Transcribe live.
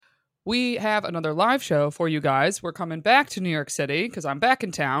We have another live show for you guys. We're coming back to New York City because I'm back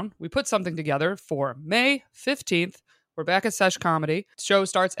in town. We put something together for May 15th. We're back at Sesh Comedy. The show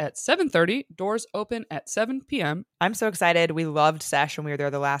starts at 7:30. Doors open at 7 p.m. I'm so excited. We loved Sesh when we were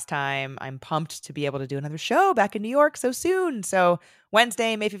there the last time. I'm pumped to be able to do another show back in New York so soon. So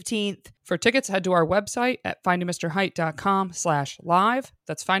Wednesday, May 15th. For tickets, head to our website at findingmrheight.com/live.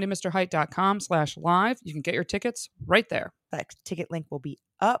 That's findingmrheight.com/live. You can get your tickets right there. That ticket link will be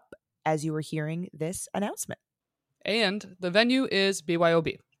up as you were hearing this announcement. And the venue is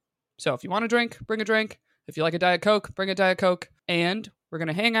BYOB. So if you want a drink, bring a drink. If you like a Diet Coke, bring a Diet Coke. And we're going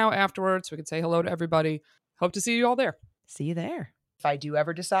to hang out afterwards. We can say hello to everybody. Hope to see you all there. See you there. If I do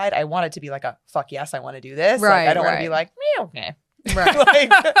ever decide, I want it to be like a fuck yes, I want to do this. Right, like, I don't want to right. be like, okay. Right.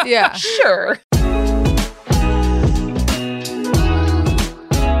 Like, Yeah. sure.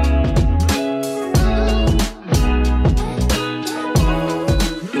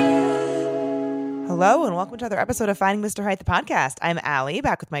 Hello and welcome to another episode of Finding Mr. Height, the podcast. I'm Allie,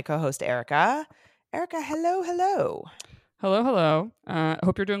 back with my co-host Erica. Erica, hello. Hello, hello.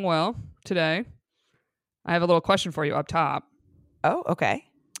 Hope you're doing well today. I have a little question for you up top. Oh, okay.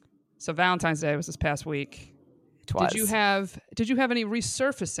 So Valentine's Day was this past week. It was. Did you have any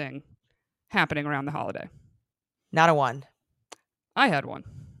resurfacing happening around the holiday? Not a one. I had one.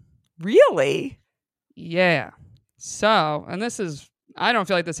 Really? Yeah. So, and this is, I don't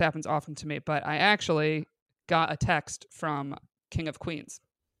feel like this happens often to me, but I actually got a text from King of Queens.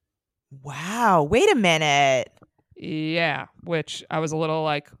 Wow. Wait a minute. Yeah, which I was a little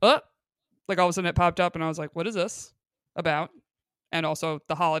like all of a sudden it popped up and I was like, what is this about? And also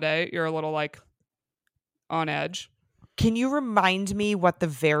the holiday, you're a little like on edge. Can you remind me what the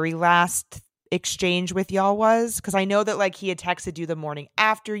very last exchange with y'all was? Because I know that like he had texted you the morning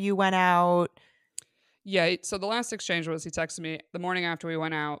after you went out. Yeah, so the last exchange was he texted me the morning after we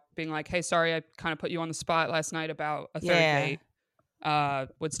went out being like, hey, sorry, I kind of put you on the spot last night about a third date.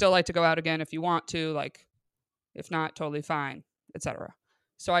 Would still like to go out again if you want to, like, if not, totally fine, etc.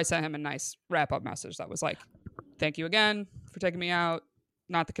 So I sent him a nice wrap-up message that was like, thank you again for taking me out.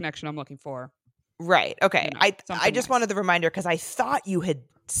 Not the connection I'm looking for. Right. Okay. You know, I just nice. wanted the reminder because I thought you had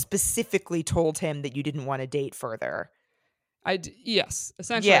specifically told him that you didn't want to date further. Yes,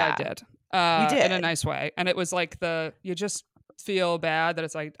 essentially Yeah. I did. You did. In a nice way. And it was like you just feel bad that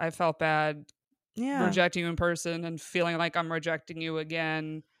it's like, I felt bad rejecting you in person and feeling like I'm rejecting you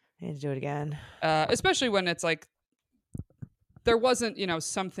again. I need to do it again. Especially when it's like, there wasn't,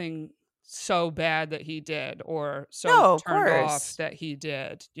 something so bad that he did or so turned off that he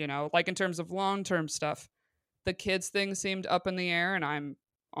did, like in terms of long-term stuff, the kids thing seemed up in the air and I'm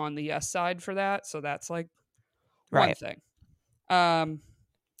on the yes side for that. So that's like one thing.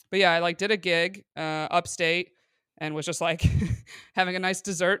 But yeah, I like did a gig upstate and was just like having a nice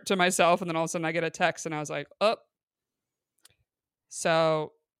dessert to myself. And then all of a sudden I get a text and I was like, oh.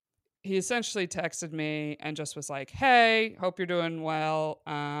 So he essentially texted me and just was like, hey, hope you're doing well.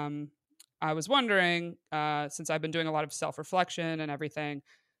 I was wondering, since I've been doing a lot of self-reflection and everything,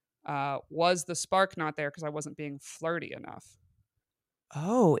 was the spark not there because I wasn't being flirty enough?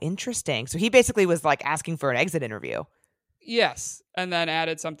 Oh, interesting. So he basically was like asking for an exit interview. Yes. And then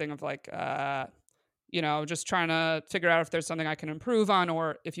added something of like, just trying to figure out if there's something I can improve on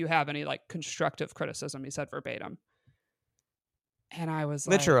or if you have any like constructive criticism, he said verbatim. And I was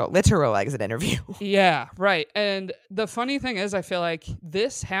literal exit interview. Yeah, right. And the funny thing is, I feel like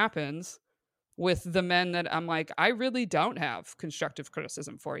this happens with the men that I'm like, I really don't have constructive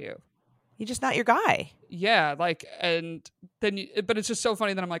criticism for you. You're just not your guy. Yeah, like, and then, but it's just so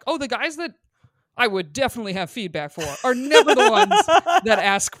funny that I'm like, oh, the guys that I would definitely have feedback for are never the ones that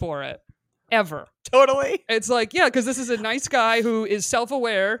ask for it, ever. Totally. It's like, yeah, because this is a nice guy who is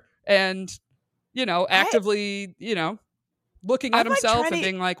self-aware and, actively, looking at himself and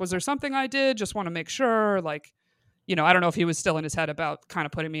being like, was there something I did? Just want to make sure. Like, I don't know if he was still in his head about kind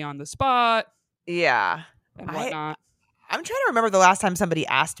of putting me on the spot. Yeah. And whatnot. I'm trying to remember the last time somebody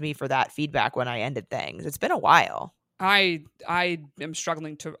asked me for that feedback when I ended things. It's been a while. I am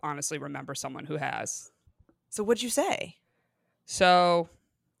struggling to honestly remember someone who has. So what'd you say? So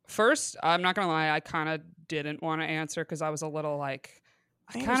first, I'm not going to lie, I kind of didn't want to answer because I was a little like,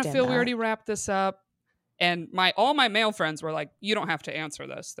 I kind of feel we already wrapped this up. And all my male friends were like, you don't have to answer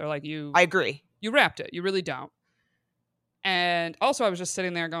this. They're like, I agree. You wrapped it. You really don't. And also I was just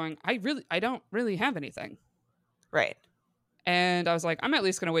sitting there going, I don't really have anything. Right. And I was like, I'm at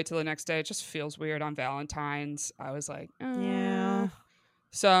least going to wait till the next day. It just feels weird on Valentine's. I was like, yeah.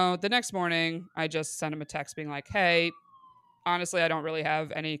 So the next morning, I just sent him a text being like, hey, honestly, I don't really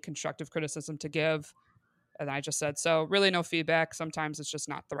have any constructive criticism to give. And I just said, so really no feedback. Sometimes it's just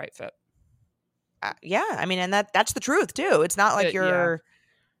not the right fit. Yeah. I mean, and that's the truth too. It's not like you're,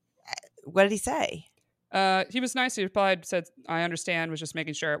 what did he say? He was nice. He replied, said, I understand, was just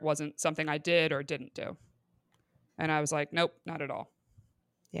making sure it wasn't something I did or didn't do. And I was like, nope, not at all.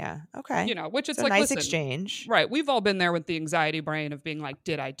 Yeah. Okay. You know, which it's a like, nice listen, exchange. Right. We've all been there with the anxiety brain of being like,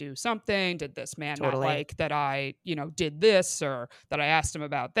 did I do something? Did this man not like that I, you know, did this or that I asked him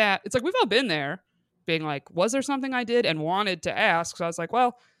about that? It's like, we've all been there being like, was there something I did and wanted to ask? So I was like,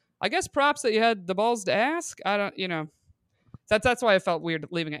 well, I guess props that you had the balls to ask. I don't, you know, that's why I felt weird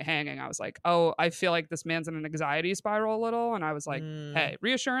leaving it hanging. I was like, oh, I feel like this man's in an anxiety spiral a little. And I was like, hey,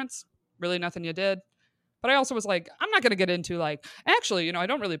 reassurance, really nothing you did. But I also was like, I'm not going to get into like, actually, you know, I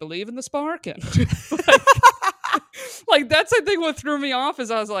don't really believe in the spark. And like that's the thing what threw me off is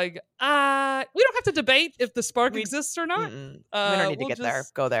I was like, we don't have to debate if the spark exists or not. We don't need to get there.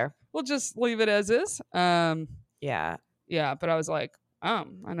 Go there. We'll just leave it as is. Yeah. But I was like,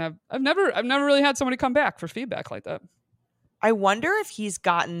 and I've never really had somebody come back for feedback like that. I wonder if he's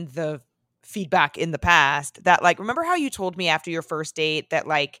gotten the feedback in the past that like, remember how you told me after your first date that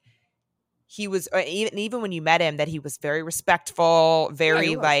like, he was even when you met him that he was very respectful,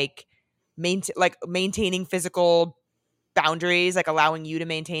 very like maintaining physical boundaries, like allowing you to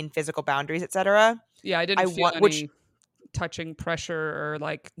maintain physical boundaries, etc. Yeah, I didn't feel any touching pressure or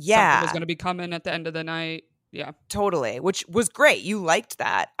like something was going to be coming at the end of the night. Yeah, totally, which was great. You liked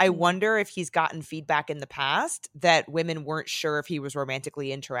that. I wonder if he's gotten feedback in the past that women weren't sure if he was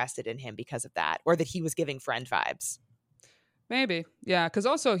romantically interested in him because of that, or that he was giving friend vibes. Maybe. Yeah. Because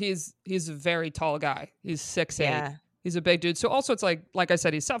also he's a very tall guy. He's 6'8". Yeah. He's a big dude. So also it's like I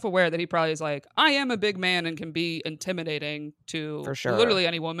said, he's self-aware that he probably is like, I am a big man and can be intimidating to literally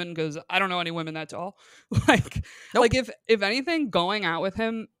any woman because I don't know any women that tall. Like if anything, going out with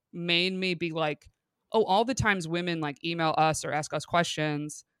him made me be like, oh, all the times women like email us or ask us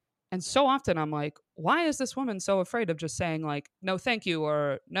questions. And so often I'm like, why is this woman so afraid of just saying like, no, thank you,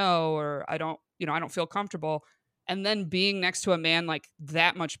 or no, or I don't feel comfortable. And then being next to a man like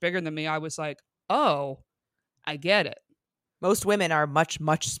that much bigger than me, I was like, oh, I get it. Most women are much,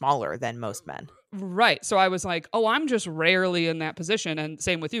 much smaller than most men. Right. So I was like, oh, I'm just rarely in that position. And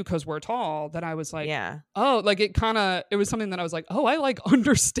same with you, because we're tall, that I was like, oh, like it was something that I was like, oh, I like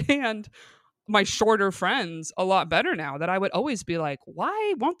understand my shorter friends a lot better now, that I would always be like,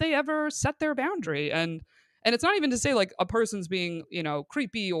 why won't they ever set their boundary? And it's not even to say like a person's being, you know,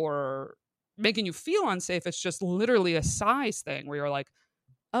 creepy or making you feel unsafe. It's just literally a size thing where you're like,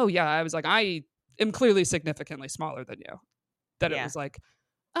 oh yeah, I was like, I am clearly significantly smaller than you. That it was like,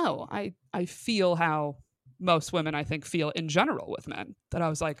 oh, I feel how most women I think feel in general with men. That I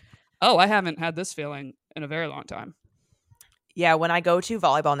was like, oh, I haven't had this feeling in a very long time. Yeah, when I go to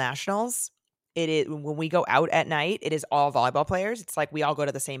volleyball nationals, it is when we go out at night, it is all volleyball players. It's like we all go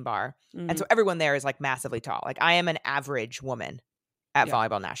to the same bar. And so everyone there is like massively tall. Like I am an average woman at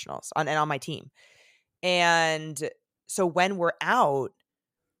volleyball nationals and on my team. And so when we're out,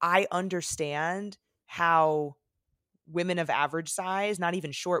 I understand how women of average size, not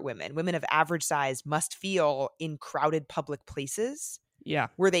even short women of average size must feel in crowded public places. Yeah.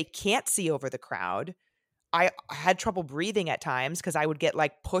 Where they can't see over the crowd. I had trouble breathing at times because I would get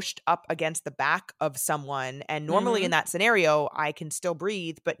like pushed up against the back of someone. And normally in that scenario, I can still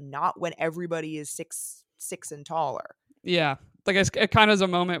breathe, but not when everybody is 6'6" and taller. Yeah. Like it kind of is a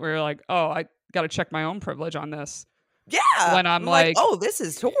moment where you're like, oh, I got to check my own privilege on this. Yeah. When I'm like, oh, this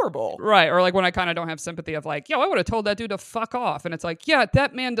is horrible. Right. Or like when I kind of don't have sympathy of like, yo, I would have told that dude to fuck off. And it's like, yeah,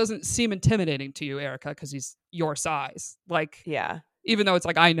 that man doesn't seem intimidating to you, Erica, because he's your size. Like, yeah. Even though it's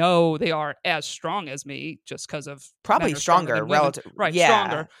like, I know they are as strong as me just because of probably stronger relative. Right. Yeah.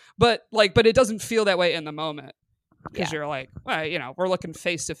 Stronger. But it doesn't feel that way in the moment. Because you're like, well, you know, we're looking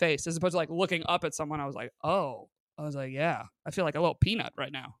face to face as opposed to like looking up at someone. I was like, yeah, I feel like a little peanut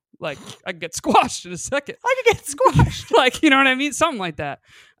right now. Like I could get squashed in a second. I could get squashed. Like, you know what I mean? Something like that.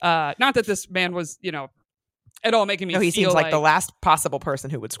 Not that this man was, you know, at all making me feel he seems like the last possible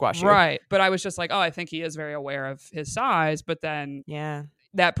person who would squash you. Right. But I was just like, oh, I think he is very aware of his size. But then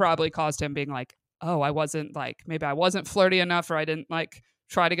that probably caused him being like, oh, I wasn't like, maybe I wasn't flirty enough, or I didn't like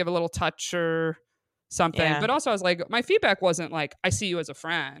try to give a little touch or something. Yeah. But also I was like, my feedback wasn't like, I see you as a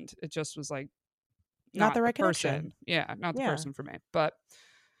friend. It just was like, not the right person. Connection. Yeah. Not the person for me. But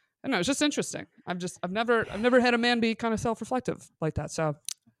I don't know. It's just interesting. I've never had a man be kind of self-reflective like that. So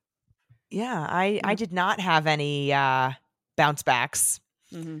yeah, I did not have any bounce backs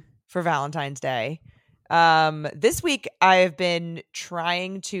for Valentine's Day. This week I've been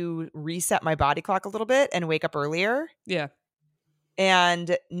trying to reset my body clock a little bit and wake up earlier. Yeah.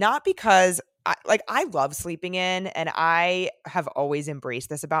 And not because I love sleeping in, and I have always embraced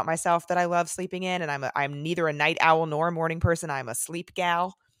this about myself, that I love sleeping in, and I'm neither a night owl nor a morning person. I'm a sleep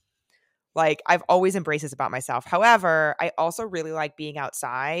gal. Like, I've always embraced this about myself. However, I also really like being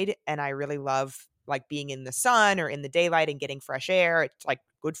outside, and I really love like being in the sun or in the daylight and getting fresh air. It's like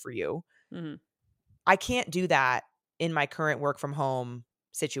good for you. Mm-hmm. I can't do that in my current work from home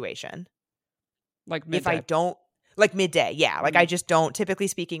situation. Like midday. If I don't, like midday, yeah. Like I just don't, typically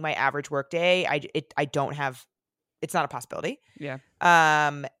speaking, my average work day, I don't have, it's not a possibility. Yeah.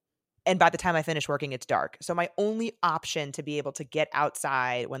 And by the time I finish working, it's dark. So my only option to be able to get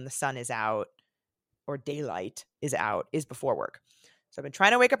outside when the sun is out or daylight is out is before work. So I've been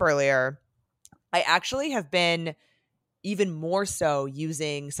trying to wake up earlier. I actually have been even more so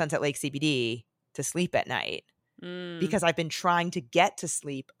using Sunset Lake CBD to sleep at night because I've been trying to get to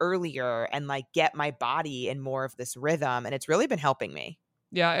sleep earlier and like get my body in more of this rhythm. And it's really been helping me.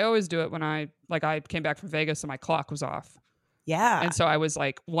 Yeah, I always do it when I came back from Vegas and my clock was off. Yeah. And so I was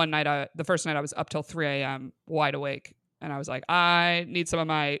like, one night, the first night I was up till 3 a.m. wide awake. And I was like, I need some of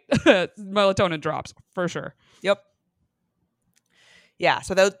my melatonin drops for sure. Yep. Yeah.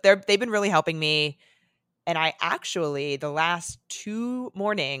 So they've been really helping me. And I actually, the last 2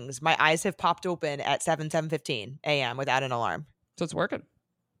 mornings, my eyes have popped open at 7:15 a.m. without an alarm. So it's working.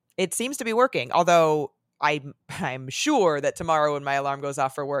 It seems to be working. Although I'm sure that tomorrow when my alarm goes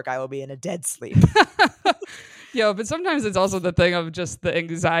off for work, I will be in a dead sleep. Yeah, but sometimes it's also the thing of just the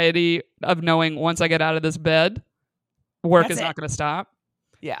anxiety of knowing once I get out of this bed, work is not going to stop.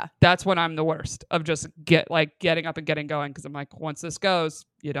 Yeah. That's when I'm the worst of just getting up and getting going, because I'm like, once this goes,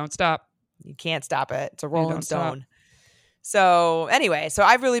 you don't stop. You can't stop it. It's a rolling stone. Stop. So anyway, so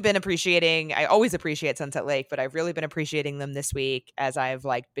I've really been appreciating, I always appreciate Sunset Lake, but I've really been appreciating them this week as I've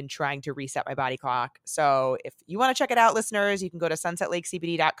like been trying to reset my body clock. So if you want to check it out, listeners, you can go to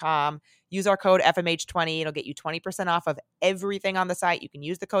sunsetlakecbd.com, use our code FMH20. It'll get you 20% off of everything on the site. You can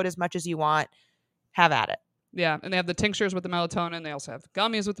use the code as much as you want. Have at it. Yeah, and they have the tinctures with the melatonin. They also have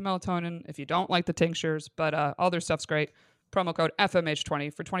gummies with the melatonin if you don't like the tinctures, but all their stuff's great. Promo code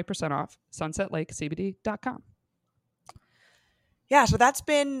FMH20 for 20% off, sunsetlakecbd.com. Yeah, so that's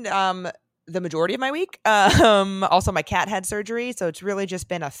been the majority of my week. Also, my cat had surgery, so it's really just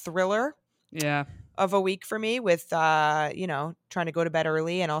been a thriller of a week for me with, trying to go to bed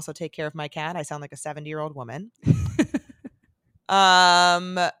early and also take care of my cat. I sound like a 70-year-old woman.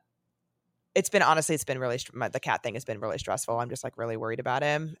 It's been really, the cat thing has been really stressful. I'm just like really worried about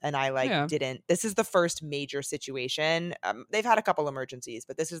him. And I this is the first major situation. They've had a couple emergencies,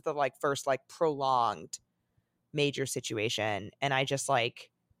 but this is the like first like prolonged major situation. And I just like,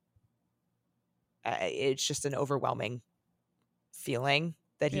 it's just an overwhelming feeling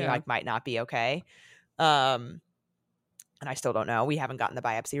that he like might not be okay. And I still don't know. We haven't gotten the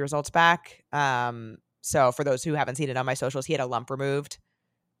biopsy results back. So for those who haven't seen it on my socials, he had a lump removed.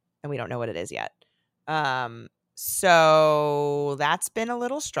 And we don't know what it is yet. So that's been a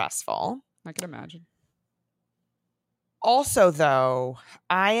little stressful. I can imagine. Also, though,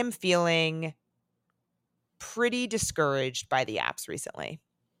 I am feeling pretty discouraged by the apps recently.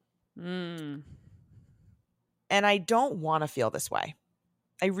 And I don't want to feel this way.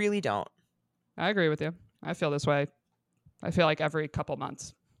 I really don't. I agree with you. I feel this way. I feel like every couple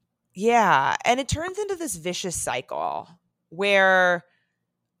months. Yeah. And it turns into this vicious cycle where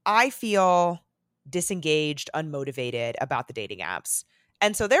I feel disengaged, unmotivated about the dating apps.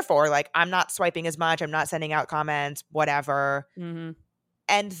 And so therefore, like, I'm not swiping as much. I'm not sending out comments, whatever. Mm-hmm.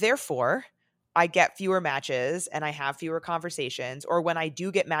 And therefore, I get fewer matches and I have fewer conversations. Or when I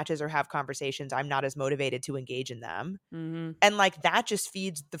do get matches or have conversations, I'm not as motivated to engage in them. Mm-hmm. And like that just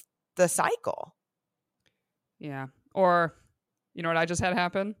feeds the cycle. Yeah. Or, you know what I just had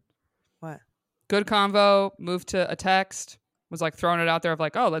happen? What? Good convo, moved to a text. Was like throwing it out there of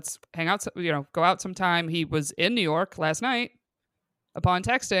like, oh, let's hang out, go out sometime. He was in New York last night. Upon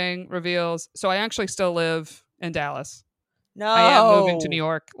texting, reveals, so I actually still live in Dallas. No. I am moving to New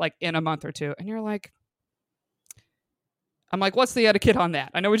York like in a month or two. And you're like, I'm like, what's the etiquette on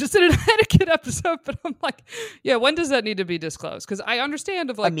that? I know we just did an etiquette episode, but I'm like, yeah, when does that need to be disclosed? Because I understand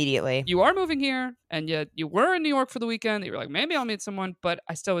of like immediately. You are moving here and yet you were in New York for the weekend. You were like, maybe I'll meet someone, but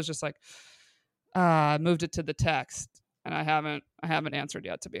I still was just like, I moved it to the text. And I haven't answered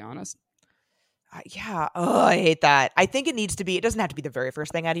yet, to be honest. Yeah. Oh, I hate that. I think it needs to be, it doesn't have to be the very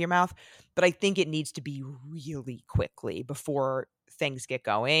first thing out of your mouth, but I think it needs to be really quickly before things get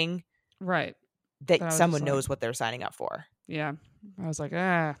going. Right. That someone knows what they're signing up for. Yeah. I was like,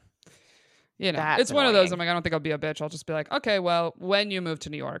 it's That's one annoying. of those. I'm like, I don't think I'll be a bitch. I'll just be like, okay, well, when you move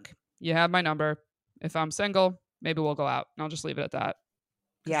to New York, you have my number. If I'm single, maybe we'll go out. And I'll just leave it at that.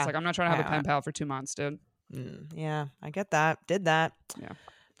 Yeah. It's like, I'm not trying to have a pen pal for 2 months, dude. Yeah, I get that. Did that. Yeah.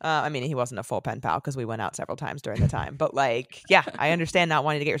 I mean, he wasn't a full pen pal because we went out several times during the time. But like, yeah, I understand not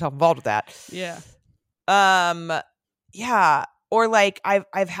wanting to get yourself involved with that. Yeah. Yeah. Or like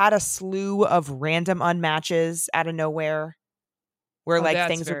I've had a slew of random unmatches out of nowhere where like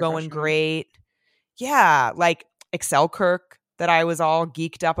things are going great. Yeah. Like Excel Kirk that I was all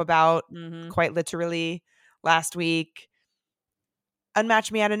geeked up about quite literally last week.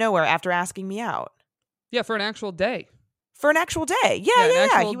 Unmatched me out of nowhere after asking me out. Yeah, for an actual day.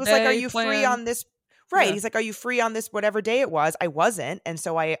 Yeah. He was like, are you free on this? Right. Yeah. He's like, are you free on this whatever day it was? I wasn't. And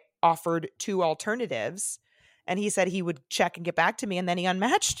so I offered 2 alternatives. And he said he would check and get back to me. And then he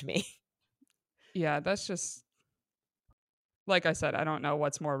unmatched me. Yeah, that's just, like I said, I don't know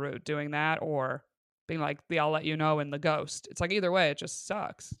what's more rude, doing that or being like, I'll let you know in the ghost. It's like, either way, it just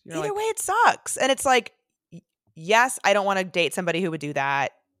sucks. Either way, it sucks. And it's like, yes, I don't want to date somebody who would do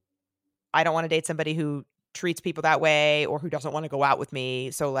that. I don't want to date somebody who treats people that way or who doesn't want to go out with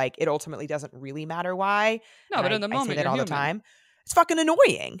me. So like, it ultimately doesn't really matter why. No, but in the moment, I say that all human. the time. It's fucking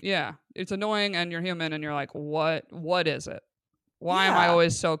annoying. Yeah, it's annoying, and you're human, and you're like, what is it? Why am I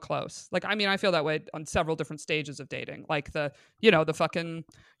always so close? Like, I mean, I feel that way on several different stages of dating. Like the fucking,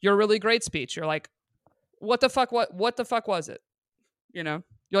 you're really great speech. You're like, what the fuck was it? You know?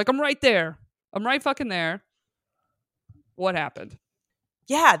 You're like, I'm right there. I'm right fucking there. What happened?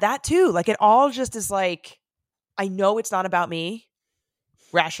 Yeah, that too. Like, it all just is like, I know it's not about me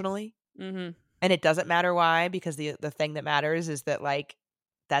rationally. Mm-hmm. And it doesn't matter why, because the thing that matters is that like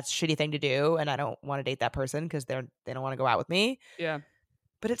that's a shitty thing to do, and I don't want to date that person because they don't want to go out with me. Yeah.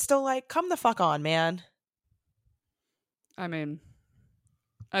 But it's still like, come the fuck on, man. I mean,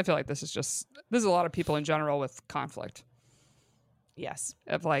 I feel like this is a lot of people in general with conflict. Yes.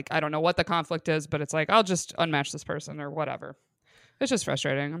 Of like, I don't know what the conflict is, but it's like, I'll just unmatch this person or whatever. It's just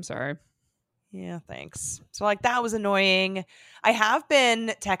frustrating. I'm sorry. Yeah, thanks. So like that was annoying. I have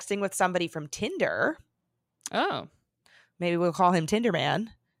been texting with somebody from Tinder. Oh. Maybe we'll call him Tinder Man,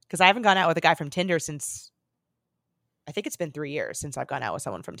 because I haven't gone out with a guy from Tinder since, I think it's been 3 years since I've gone out with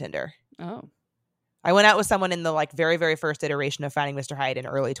someone from Tinder. Oh. I went out with someone in the like very, very first iteration of Finding Mr. Hyde in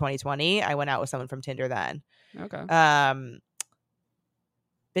early 2020. I went out with someone from Tinder then. Okay.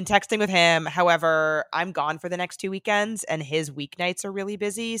 Been texting with him. However, I'm gone for the next 2 weekends and his weeknights are really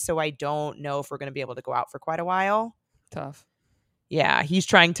busy. So I don't know if we're going to be able to go out for quite a while. Tough. Yeah. He's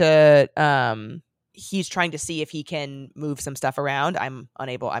trying to see if he can move some stuff around. I'm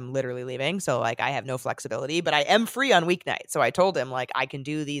unable. I'm literally leaving. So like I have no flexibility, but I am free on weeknights. So I told him like I can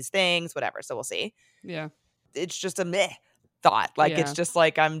do these things, whatever. So we'll see. Yeah. It's just a meh thought. Like it's just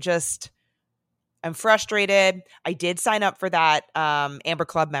like I'm frustrated. I did sign up for that Amber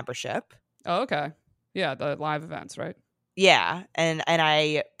Club membership. Oh, okay. Yeah, the live events, right? Yeah, and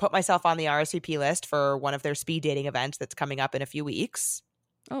I put myself on the RSVP list for one of their speed dating events that's coming up in a few weeks.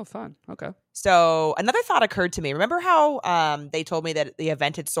 Oh, fun. Okay. So another thought occurred to me. Remember how they told me that the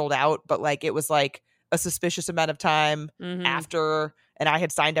event had sold out, but like it was like a suspicious amount of time after, and I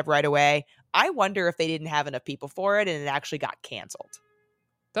had signed up right away? I wonder if they didn't have enough people for it and it actually got canceled.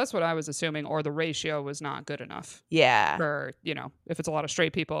 That's what I was assuming, or the ratio was not good enough. Yeah. For, if it's a lot of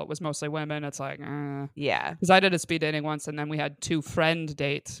straight people, it was mostly women. It's like, yeah. Because I did a speed dating once, and then we had 2 friend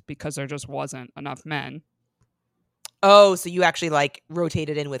dates because there just wasn't enough men. Oh, so you actually like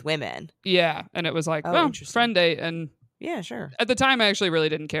rotated in with women? Yeah, and it was like, friend date, and yeah, sure. At the time, I actually really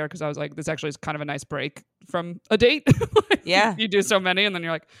didn't care because I was like, this actually is kind of a nice break from a date. Yeah, you do so many, and then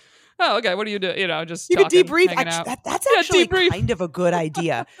you're like, oh, okay, what do you do? Just you talking, can debrief. That's actually debrief. Kind of a good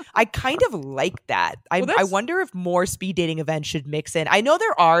idea. I kind of like that. I wonder if more speed dating events should mix in. I know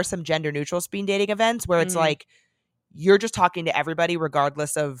there are some gender neutral speed dating events where it's like you're just talking to everybody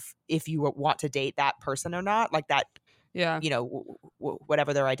regardless of if you want to date that person or not. Like that. Yeah.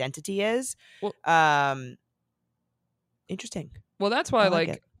 Whatever their identity is. Well, interesting. Well, that's why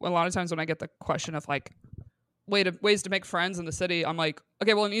like a lot of times when I get the question of like ways to make friends in the city, I'm like,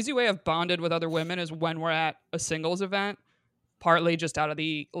 okay, well, an easy way I've bonded with other women is when we're at a singles event, partly just out of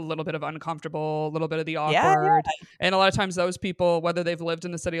the little bit of uncomfortable, a little bit of the awkward. Yeah. And a lot of times those people, whether they've lived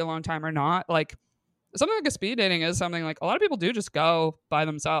in the city a long time or not, like something like a speed dating is something like a lot of people do just go by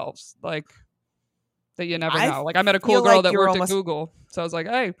themselves. Like that you never know. Like I met a cool girl that worked at Google. So I was like,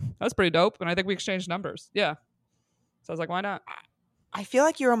 hey, that's pretty dope. And I think we exchanged numbers. Yeah. So I was like, why not? I feel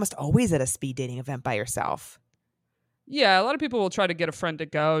like you're almost always at a speed dating event by yourself. Yeah, a lot of people will try to get a friend to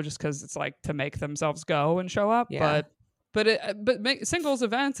go just because it's like to make themselves go and show up. Yeah. But singles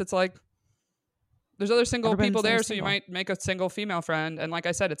events, it's like there's other single people there, so you might make a single female friend. And like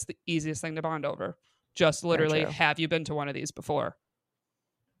I said, it's the easiest thing to bond over. Just literally, have you been to one of these before?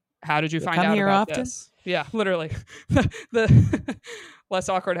 how did you find out about this? Yeah, literally. The less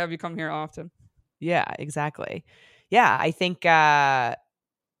awkward, have you come here often? Yeah, exactly. Yeah, I think I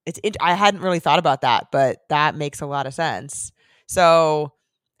hadn't really thought about that, but that makes a lot of sense. So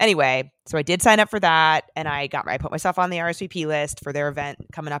anyway, so I did sign up for that, and I put myself on the RSVP list for their event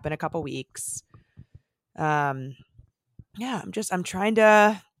coming up in a couple weeks. Yeah, I'm trying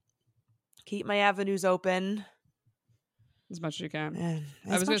to keep my avenues open as much as you can.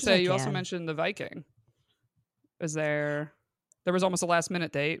 I was going to say, you also mentioned the Viking. There was almost a last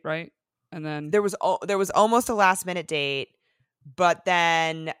minute date, right? And then there was almost a last minute date, but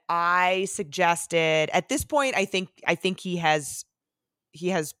then I suggested, at this point, I think he has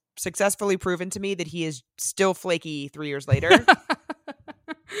successfully proven to me that he is still flaky 3 years later.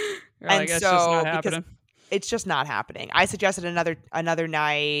 And so because it's just not happening. I suggested another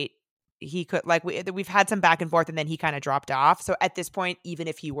night. He could, like, we've had some back and forth, and then he kind of dropped off. So at this point, even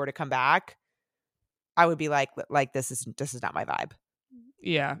if he were to come back, I would be like this is not my vibe.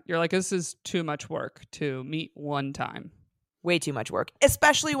 Yeah, you're like, this is too much work to meet one time. Way too much work,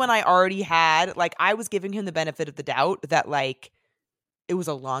 especially when I already had, like, I was giving him the benefit of the doubt that, like, it was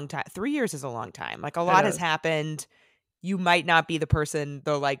a long time. 3 years is a long time. Like, a lot has happened. You might not be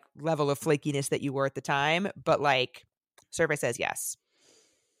the like level of flakiness that you were at the time, but, like, survey says yes.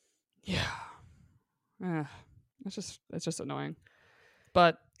 Yeah. It's just annoying.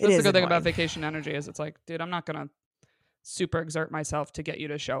 But that's the good thing about vacation energy is it's like, dude, I'm not going to super exert myself to get you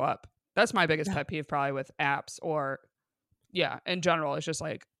to show up. That's my biggest pet peeve probably with apps or, in general. It's just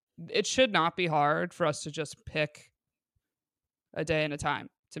like, it should not be hard for us to just pick a day and a time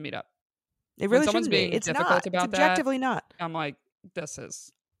to meet up. It really shouldn't be. It's difficult about it's objectively not. I'm like, this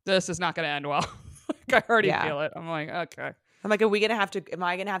is not going to end well. Like, I already feel it. I'm like, okay. I'm like, am I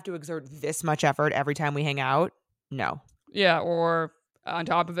going to have to exert this much effort every time we hang out? No. Yeah. Or on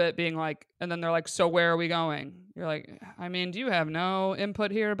top of it being like, and then they're like, so where are we going? You're like, I mean, do you have no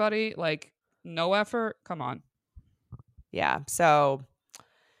input here, buddy? Like, no effort? Come on. Yeah. So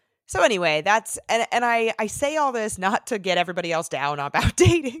anyway, that's, and I say all this not to get everybody else down about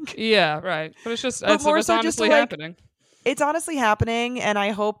dating. Yeah, right. But it's just, it's honestly happening. It's honestly happening. And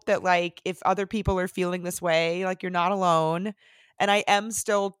I hope that, like, if other people are feeling this way, like, you're not alone. And I am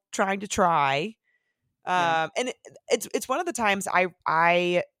still trying to try. And it's one of the times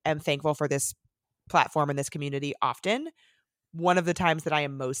I am thankful for this platform and this community often. One of the times that I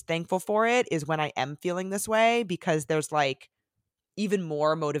am most thankful for it is when I am feeling this way, because there's, like, even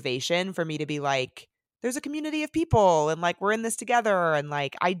more motivation for me to be like, there's a community of people, and, like, we're in this together, and,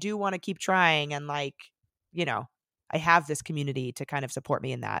 like, I do want to keep trying, and, like, you know, I have this community to kind of support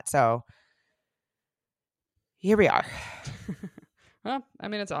me in that. So here we are. Well, I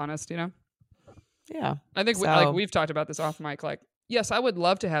mean, it's honest, you know? Yeah. I think we've talked about this off mic. Like, yes, I would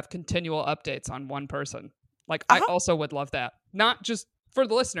love to have continual updates on one person. Like, I also would love that. Not just for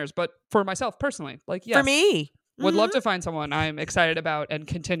the listeners, but for myself personally. Like, yes. For me. Would love to find someone I'm excited about and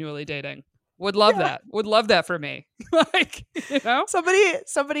continually dating. Would love that. Would love that for me. Like, you know?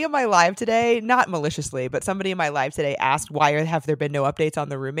 Somebody in my live today, not maliciously, but somebody in my live today asked, why have there been no updates on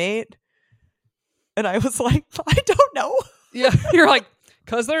the roommate? And I was like, I don't know. Yeah. You're like,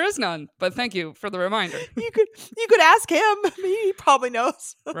 because there is none. But thank you for the reminder. You could ask him. He probably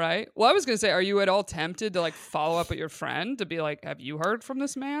knows. Right. Well, I was going to say, are you at all tempted to, like, follow up with your friend to be like, have you heard from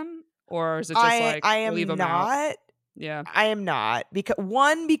this man? Or is it just like, I am leave him not. out? Yeah. I am not.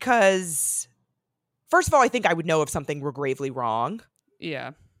 Because first of all, I think I would know if something were gravely wrong.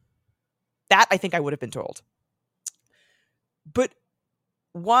 Yeah. That I think I would have been told. But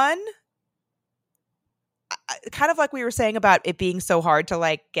one, kind of like we were saying about it being so hard to,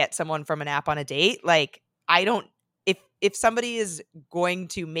 like, get someone from an app on a date. Like, I don't, if somebody is going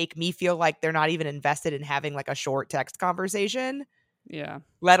to make me feel like they're not even invested in having, like, a short text conversation. Yeah.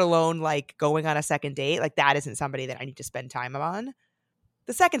 Let alone, like, going on a second date. Like, that isn't somebody that I need to spend time on.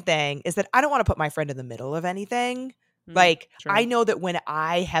 The second thing is that I don't want to put my friend in the middle of anything. Like, true. I know that when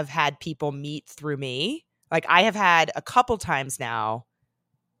I have had people meet through me, like, I have had a couple times now,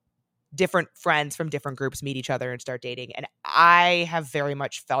 different friends from different groups meet each other and start dating. And I have very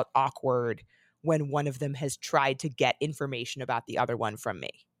much felt awkward when one of them has tried to get information about the other one from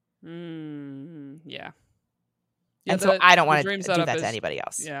me. Yeah. And so I don't want to do that to anybody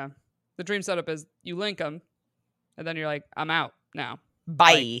else. Yeah. The dream setup is you link them, and then you're like, I'm out now.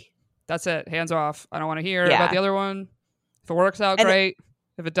 Bye. Like, that's it. Hands off. I don't want to hear about the other one. If it works out, great.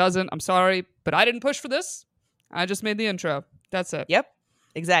 If it doesn't, I'm sorry. But I didn't push for this. I just made the intro. That's it. Yep.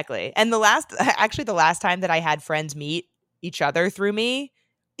 Exactly. And the last time that I had friends meet each other through me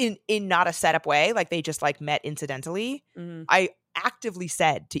in not a setup way, like they just, like, met incidentally, I actively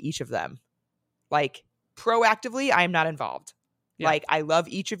said to each of them, like proactively, I am not involved. Yeah. Like, I love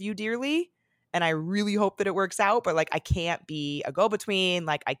each of you dearly and I really hope that it works out, but like, I can't be a go-between.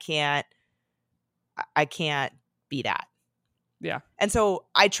 Like, I can't be that. Yeah. And so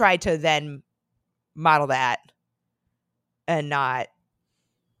I tried to then model that and not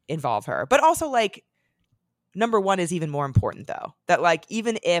involve her. But also, like, number one is even more important, though, that like,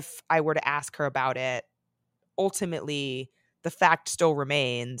 even if I were to ask her about it, ultimately the fact still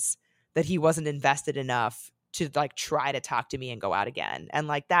remains that he wasn't invested enough to like try to talk to me and go out again. And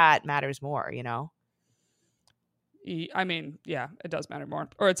like, that matters more, you know? I mean, yeah, it does matter more.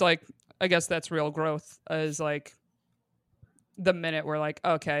 Or it's like, I guess that's real growth, is like the minute we're like,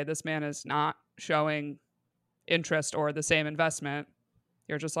 okay, this man is not showing interest or the same investment,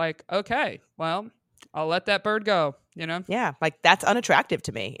 you're just like, okay, well, I'll let that bird go, you know? Yeah, like, that's unattractive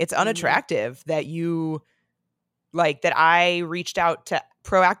to me. It's unattractive that you, like, that I reached out to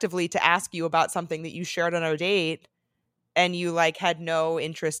proactively to ask you about something that you shared on our date and you, like, had no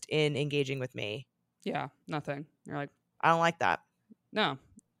interest in engaging with me. Yeah, nothing. You're like, I don't like that. No,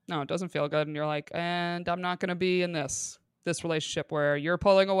 it doesn't feel good. And you're like, and I'm not going to be in this relationship where you're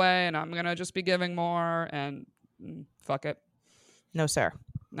pulling away and I'm going to just be giving more and fuck it. No, sir.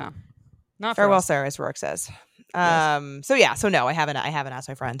 No. Not farewell, sir, as Rourke says. Yes. So no, I haven't asked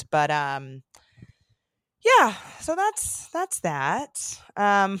my friend, but yeah, so that's that.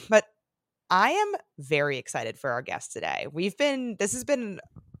 But I am very excited for our guest today. This has been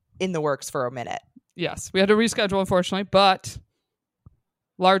in the works for a minute. Yes, we had to reschedule, unfortunately, but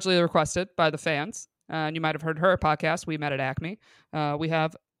largely requested by the fans. And you might have heard her podcast, We Met at Acme. We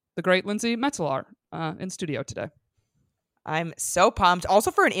have the great Lindsay Metzelaar in studio today. I'm so pumped. Also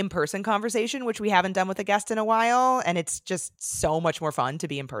for an in-person conversation, which we haven't done with a guest in a while. And it's just so much more fun to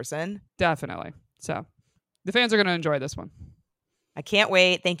be in person. Definitely. So the fans are going to enjoy this one. I can't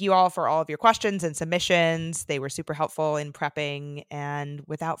wait. Thank you all for all of your questions and submissions. They were super helpful in prepping. And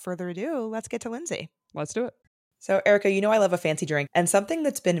without further ado, let's get to Lindsay. Let's do it. So, Erica, you know I love a fancy drink. And something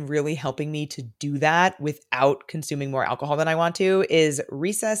that's been really helping me to do that without consuming more alcohol than I want to is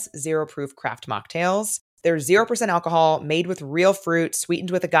Recess Zero Proof Craft Mocktails. They're 0% alcohol, made with real fruit,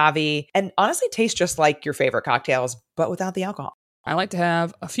 sweetened with agave, and honestly taste just like your favorite cocktails, but without the alcohol. I like to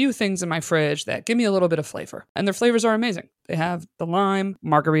have a few things in my fridge that give me a little bit of flavor, and their flavors are amazing. They have the lime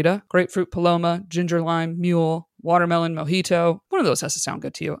margarita, grapefruit paloma, ginger lime mule, watermelon mojito. One of those has to sound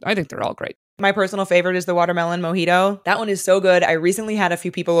good to you. I think they're all great. My personal favorite is the watermelon mojito. That one is so good. I recently had a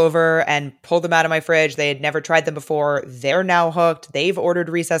few people over and pulled them out of my fridge. They had never tried them before. They're now hooked. They've ordered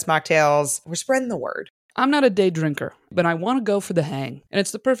Recess mocktails. We're spreading the word. I'm not a day drinker, but I want to go for the hang. And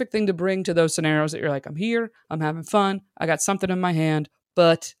it's the perfect thing to bring to those scenarios that you're like, I'm here, I'm having fun, I got something in my hand.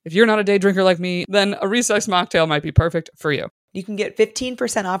 But if you're not a day drinker like me, then a Recess mocktail might be perfect for you. You can get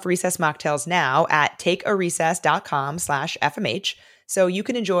 15% off Recess mocktails now at takearecess.com/FMH, so you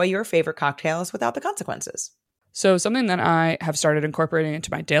can enjoy your favorite cocktails without the consequences. So something that I have started incorporating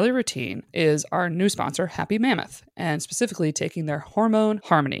into my daily routine is our new sponsor, Happy Mammoth, and specifically taking their Hormone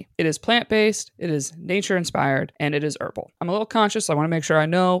Harmony. It is plant-based, it is nature-inspired, and it is herbal. I'm a little conscious. I want to make sure I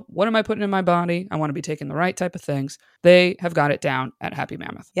know what am I putting in my body. I want to be taking the right type of things. They have got it down at Happy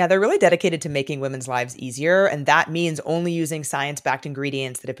Mammoth. Yeah, they're really dedicated to making women's lives easier, and that means only using science-backed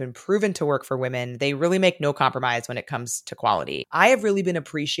ingredients that have been proven to work for women. They really make no compromise when it comes to quality. I have really been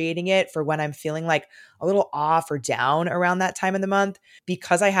appreciating it for when I'm feeling like a little off or down around that time of the month.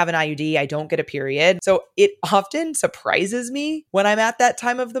 Because I have an IUD, I don't get a period. So it often surprises me when I'm at that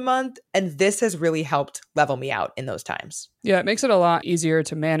time of the month. And this has really helped level me out in those times. Yeah, it makes it a lot easier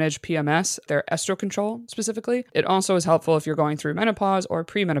to manage PMS, their estro control specifically. It also is helpful if you're going through menopause or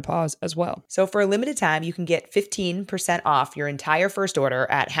premenopause as well. So for a limited time, you can get 15% off your entire first order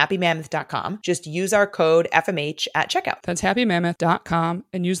at happymammoth.com. Just use our code FMH at checkout. That's happymammoth.com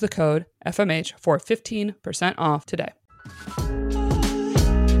and use the code FMH for 15% off today.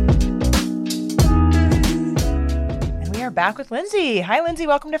 Back with Lindsay. Hi, Lindsay.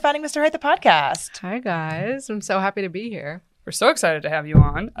 Welcome to Finding Mr. Right, the podcast. Hi, guys. I'm so happy to be here. We're so excited to have you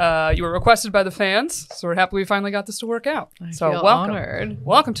on. You were requested by the fans, so we're happy we finally got this to work out. I feel welcome. Honored.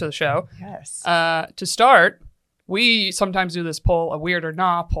 Welcome to the show. Yes. To start, we sometimes do this poll, a weird or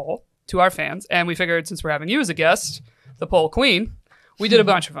nah poll, to our fans, and we figured since we're having you as a guest, the poll queen, we did a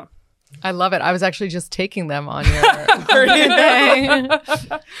bunch of them. I love it. I was actually just taking them on your thing.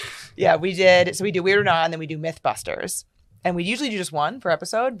 Yeah, we did. So we do Weird or Not, and then we do Mythbusters. And we usually do just one per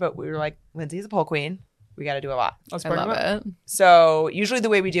episode, but we were like, Lindsay's a poll queen. We got to do a lot. I love it. So usually the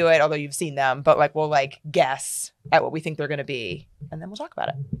way we do it, although you've seen them, but like we'll like guess at what we think they're going to be, and then we'll talk about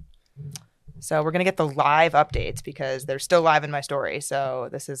it. So we're going to get the live updates because they're still live in my story. So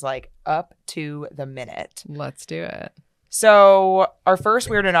this is like up to the minute. Let's do it. So our first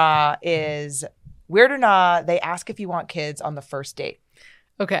Weird or Nah is Weird or Nah, they ask if you want kids on the first date.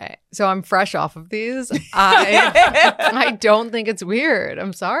 Okay, so I'm fresh off of these. I don't think it's weird.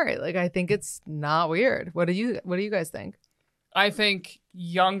 I'm sorry. Like, I think it's not weird. What do you guys think? I think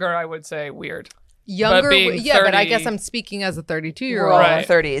younger, I would say weird. Younger, but but I guess I'm speaking as a 32-year-old. We're all in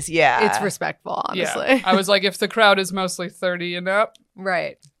 30s, yeah. It's respectful, honestly. Yeah. I was like, if the crowd is mostly 30 and up,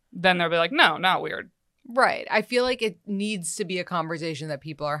 right. Then they'll be like, no, not weird. Right. I feel like it needs to be a conversation that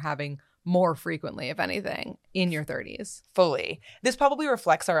people are having more frequently, if anything, in your 30s. Fully. This probably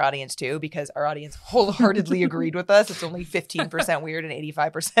reflects our audience too, because our audience wholeheartedly agreed with us. It's only 15% weird and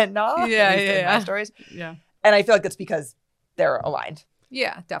 85% nah. Yeah, in my stories. Yeah. And I feel like that's because they're aligned.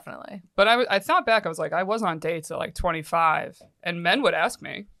 Yeah, definitely. But I thought back, I was like, I was on dates at like 25, and men would ask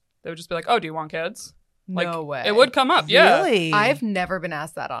me. They would just be like, oh, do you want kids? Like, no way. It would come up, yeah. Really? I've never been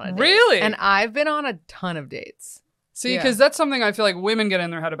asked that on a date. Really? And I've been on a ton of dates. See, because that's something I feel like women get in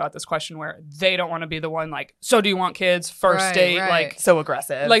their head about this question where they don't want to be the one like, so do you want kids? First date, like so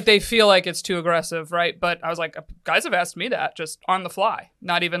aggressive. Like they feel like it's too aggressive, right? But I was like, guys have asked me that just on the fly.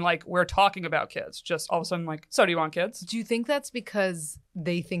 Not even like we're talking about kids. Just all of a sudden like, so do you want kids? Do you think that's because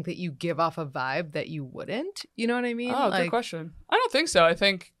they think that you give off a vibe that you wouldn't? You know what I mean? Oh, good question. I don't think so. I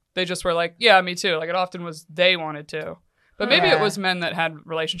think they just were like, yeah, me too. Like it often was they wanted to. But maybe it was men that had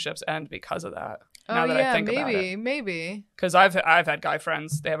relationships end because of that. Now that I think about it. Maybe. Because I've had guy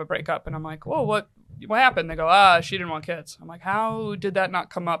friends, they have a breakup, and I'm like, whoa, what happened? They go, she didn't want kids. I'm like, how did that not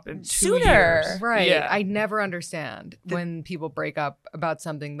come up in 2 Sooner? years? Right. Yeah. I never understand when people break up about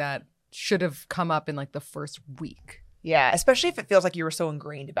something that should have come up in like the first week. Yeah, especially if it feels like you were so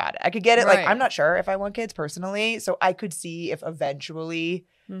ingrained about it. I could get it. Right. Like, I'm not sure if I want kids personally, so I could see if eventually,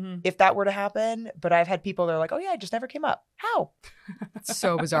 if that were to happen. But I've had people that are like, oh yeah, it just never came up. How? It's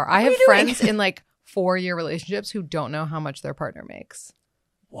so bizarre. I have friends in like 4-year relationships who don't know how much their partner makes.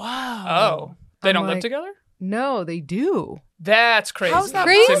 Wow. Oh, they I'm don't live like, together? No, they do. That's crazy. How's that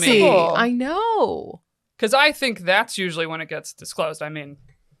Crazy. possible? I know. Because I think that's usually when it gets disclosed. I mean,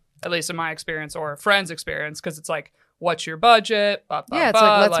 at least in my experience or a friend's experience, because it's like, what's your budget? Yeah, it's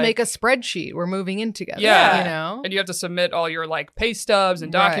like, let's make a spreadsheet. We're moving in together. Yeah. You know? And you have to submit all your like pay stubs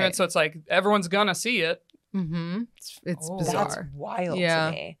and documents. Right. So it's like everyone's going to see it. Mm-hmm. It's That's bizarre. wild Yeah.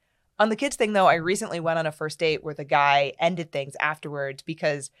 to me. On the kids thing, though, I recently went on a first date where the guy ended things afterwards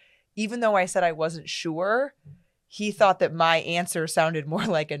because even though I said I wasn't sure, he thought that my answer sounded more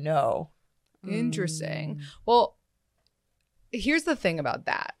like a no. Interesting. Well, here's the thing about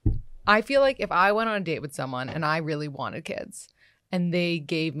that. I feel like if I went on a date with someone and I really wanted kids and they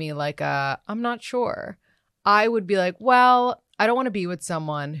gave me like I'm not sure, I would be like, well, I don't want to be with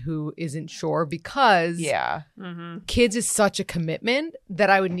someone who isn't sure because kids is such a commitment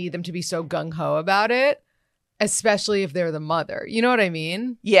that I would need them to be so gung-ho about it, especially if they're the mother. You know what I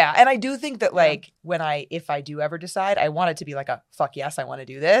mean? Yeah. And I do think that like if I do ever decide, I want it to be like a fuck yes, I want to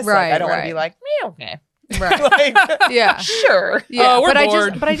do this. Right. Like, I don't want to be like, okay. Right. Like, Yeah. Sure. Yeah. We're but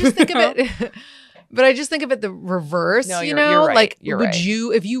bored. I just think of it. But I just think of it the reverse, No, you you're know? right. Like, You're would right.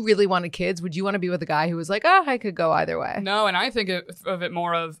 you, if you really wanted kids, would you want to be with a guy who was like, oh, I could go either way? No, and I think of it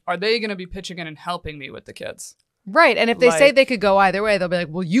more of, are they going to be pitching in and helping me with the kids? Right. And if they say Like- they could go either way, they'll be like,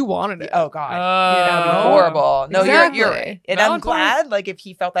 well, you wanted it. Oh, God. That'd That'd be horrible. No, Exactly. you're right. And Valid I'm glad, like, if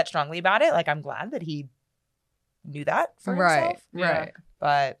he felt that strongly about it, like, I'm glad that he knew that for himself. Yeah. Right.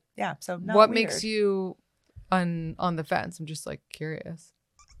 But yeah, so not What weird. makes you on the fence? I'm just like curious.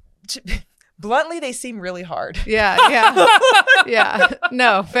 Bluntly, they seem really hard. Yeah. Yeah. Yeah.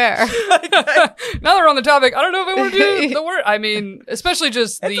 No, fair. Now that we're on the topic, I don't know if I want to do the word. I mean, especially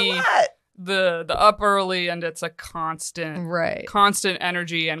just It's a lot. the up early, and it's a constant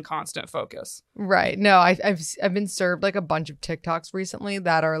energy and constant focus. Right. No, I've been served like a bunch of TikToks recently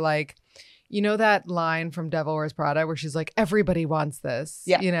that are like, you know that line from Devil Wears Prada where she's like, everybody wants this.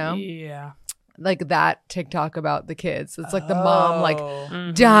 Yeah. You know? Yeah. Like that TikTok about the kids. It's like the mom like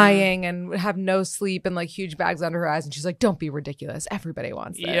Mhm. dying and have no sleep and like huge bags under her eyes. And she's like, don't be ridiculous. Everybody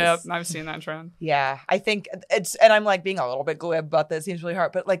wants this. Yep, I've seen that trend. Yeah, I think it's, and I'm like being a little bit glib about this. It seems really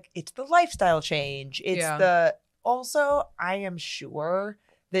hard, but like it's the lifestyle change. It's also, I am sure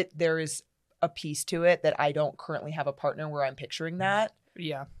that there is a piece to it that I don't currently have a partner where I'm picturing that.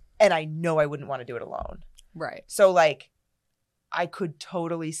 Yeah. And I know I wouldn't want to do it alone. Right. So like, I could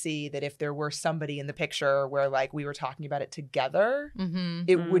totally see that if there were somebody in the picture where like we were talking about it together, Mm-hmm.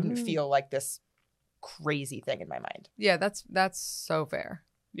 it wouldn't Mhm. feel like this crazy thing in my mind. Yeah, that's so fair.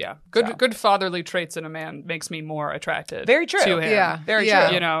 Yeah. Good fatherly traits in a man makes me more attracted Very true. to him. Yeah. Very Yeah.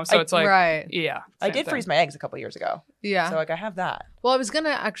 true. You know, so it's like, right. yeah. I did freeze my eggs a couple years ago. Yeah. So like I have that. Well, I was going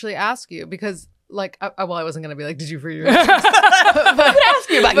to actually ask you because like, I wasn't going to be like, did you freeze your I'm going to ask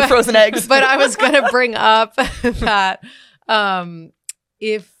you about your frozen eggs. But I was going to bring up that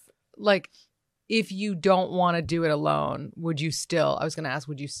if you don't want to do it alone, would you still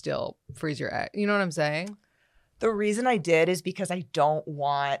freeze your egg? You know what I'm saying? The reason I did is because I don't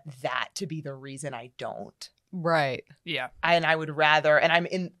want that to be the reason I don't. Right. Yeah. And I would rather,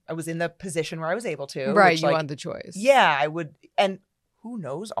 and I was in the position where I was able to. Right. Which, you like, want the choice. Yeah, I would. And who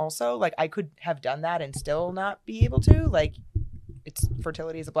knows also, like I could have done that and still not be able to. Like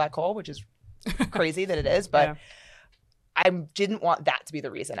fertility is a black hole, which is crazy that it is. But Yeah. I didn't want that to be the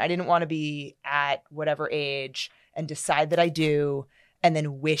reason. I didn't want to be at whatever age and decide that I do and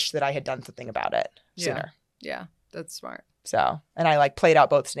then wish that I had done something about it sooner. Yeah. That's smart. So, and I like played out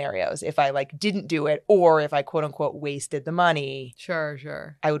both scenarios. If I like didn't do it or if I quote unquote wasted the money,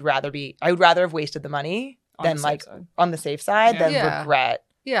 Sure. I would rather have wasted the money than like on the safe side than regret.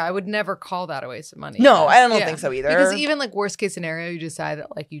 Yeah, I would never call that a waste of money. No, I don't think so either. Because even like worst case scenario, you decide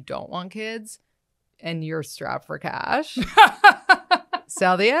that like you don't want kids and you're strapped for cash.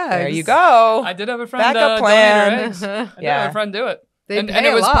 Sell the eggs. There you go. I did have a friend Backup donate plan. her eggs. I did have a friend do it. And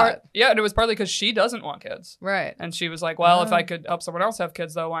it was a lot. and it was partly because she doesn't want kids. Right. And she was like, well, if I could help someone else have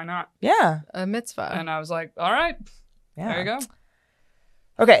kids, though, why not? Yeah. A mitzvah. And I was like, all right. Yeah. There you go.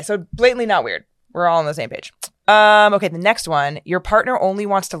 Okay, so blatantly not weird. We're all on the same page. Okay, the next one. Your partner only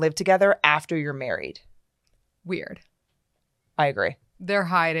wants to live together after you're married. Weird. I agree. They're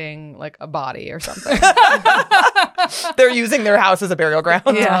hiding like a body or something. They're using their house as a burial ground.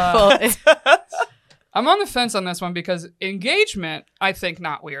 Yeah. I'm on the fence on this one because engagement, I think,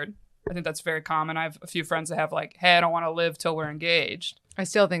 not weird. I think that's very common. I have a few friends that have like, hey, I don't want to live till we're engaged. I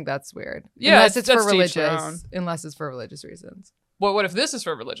still think that's weird. Yeah, unless it's for that's to each their own. religious. Unless it's for religious reasons. Well, what if this is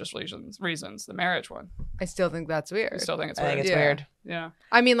for religious reasons, the marriage one? I still think that's weird. I still think it's I weird. think it's Yeah. weird. Yeah.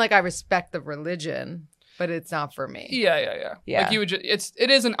 I mean, like I respect the religion, but it's not for me. Yeah. Yeah. Like you would it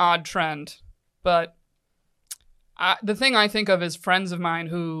is an odd trend, but the thing I think of is friends of mine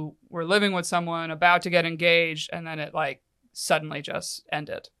who were living with someone about to get engaged and then it like suddenly just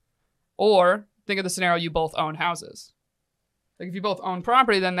ended. Or think of the scenario you both own houses. Like if you both own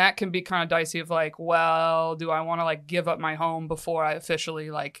property, then that can be kind of dicey of like, well, do I want to like give up my home before I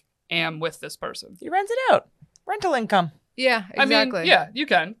officially like am with this person? You rent it out. Rental income. Yeah, exactly. I mean, yeah, you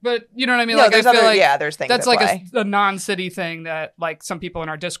can, but you know what I mean? No, like there's I feel like there's things that's that like play. a non-city thing that like some people in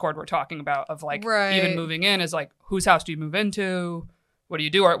our Discord were talking about of like Right. even moving in is like whose house do you move into? What do you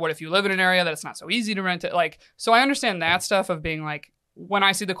do? Or what if you live in an area that it's not so easy to rent it? Like, so I understand that stuff of being like, when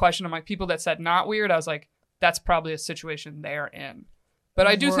I see the question, I'm like, people that said not weird, I was like, that's probably a situation they're in. But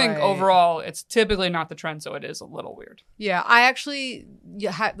I do think Right. overall, it's typically not the trend, so it is a little weird. Yeah, I actually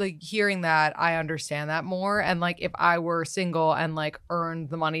like hearing that. I understand that more. And like, if I were single and like earned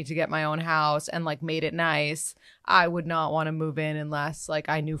the money to get my own house and like made it nice, I would not want to move in unless like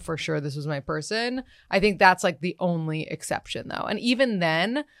I knew for sure this was my person. I think that's like the only exception though. And even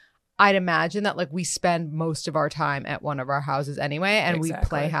then, I'd imagine that like we spend most of our time at one of our houses anyway, and we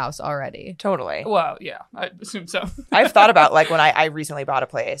play house already. Totally. Well, yeah, I assume so. I've thought about like when I recently bought a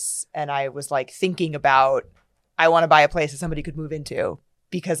place and I was like thinking about I want to buy a place that somebody could move into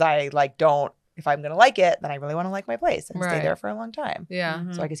because I like don't, if I'm going to like it, then I really want to like my place and stay Right. there for a long time. Yeah.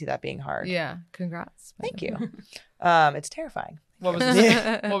 Mhm. So I can see that being hard. Yeah. Congrats. Thank you. It's terrifying. What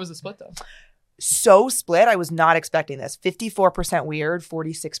was the split though? So split. I was not expecting this. 54% weird,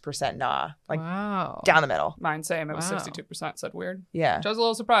 46% nah. Like Wow. down the middle. Mine same. It was Wow. 62% said weird. Yeah. Which I was a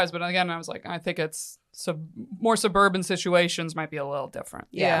little surprised, but again, I was like, I think it's more suburban situations might be a little different.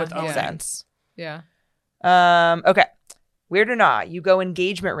 Yeah. with Makes owning. sense. Yeah. Okay. Weird or not, you go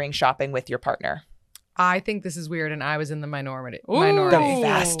engagement ring shopping with your partner. I think this is weird, and I was in the minority. Ooh. The Ooh.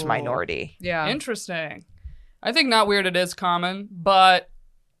 vast minority. Yeah. Interesting. I think not weird. It is common, but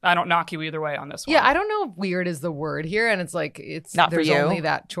I don't knock you either way on this one. Yeah, I don't know if weird is the word here, and it's like it's Not for there's you. only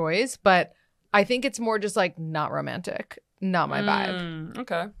that choice, but I think it's more just like not romantic, not my vibe.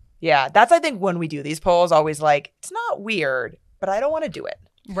 Okay. Yeah. That's, I think, when we do these polls, always like, it's not weird, but I don't want to do it.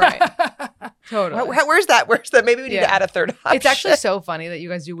 Right. Totally. Where's that? Maybe we need Yeah. to add a third option. It's actually so funny that you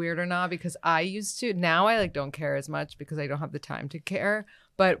guys do weird or not, because I used to. Now I like don't care as much because I don't have the time to care.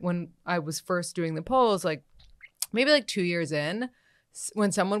 But when I was first doing the polls, like maybe like 2 years in,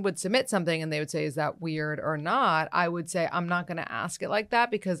 when someone would submit something and they would say, is that weird or not? I would say, I'm not going to ask it like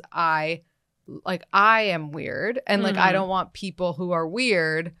that because I am weird. And like, I don't want people who are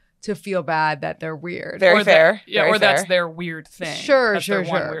weird to feel bad that they're weird. Very fair. That's their weird thing. Sure.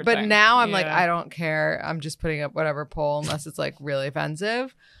 But thing. now I'm like, I don't care. I'm just putting up whatever poll unless it's like really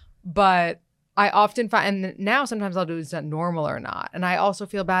offensive. But I often find, and now sometimes I'll do is that normal or not. And I also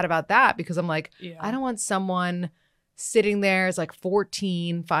feel bad about that because I'm like, I don't want someone sitting there is like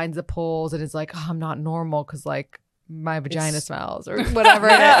 14, finds the polls and is like, oh, I'm not normal because like my vagina smells or whatever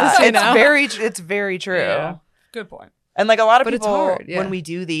it is. It's very true. Yeah. Good point. And like a lot of people, it's hard, when we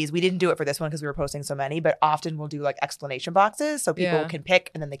do these, we didn't do it for this one because we were posting so many, but often we'll do like explanation boxes so people can pick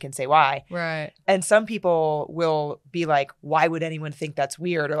and then they can say why. Right. And some people will be like, why would anyone think that's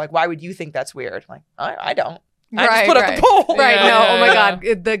weird? Or like, why would you think that's weird? Like, I don't. I just put up the poll. Right. Oh my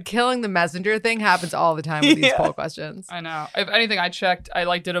God. The killing the messenger thing happens all the time with these poll questions. I know. If anything, I checked,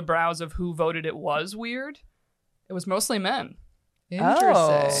 I did a browse of who voted it was weird. It was mostly men.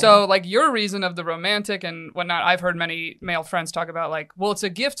 Interesting. So like your reason of the romantic and whatnot, I've heard many male friends talk about like, well, it's a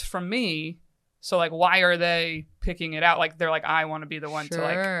gift from me. So like, why are they picking it out? Like, they're like, I want to be the one to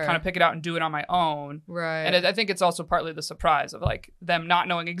like kind of pick it out and do it on my own. Right. And I think it's also partly the surprise of like them not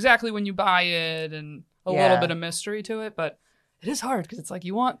knowing exactly when you buy it and a little bit of mystery to it. But it is hard because it's like,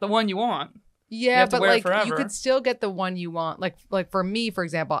 you want the one you want. Yeah, but like you could still get the one you want. Like for me, for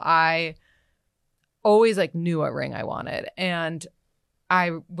example, I always like knew what ring I wanted. And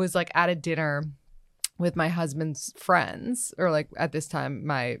I was like at a dinner with my husband's friends, or like at this time,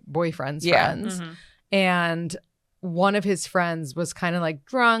 my boyfriend's friends. Mm-hmm. And one of his friends was kind of like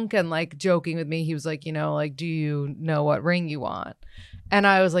drunk and like joking with me. He was like, like, do you know what ring you want? And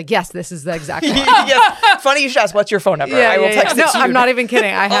I was like, yes, this is the exact one. Yes. Funny you should ask, what's your phone number? I will text it to you. No, I'm not even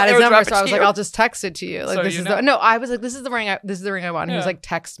kidding. I had his number, so I was like, I'll just text it to you. Like, I was like, this is the ring I want. And he was like,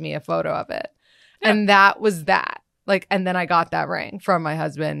 text me a photo of it. Yeah. And that was that. Like, and then I got that ring from my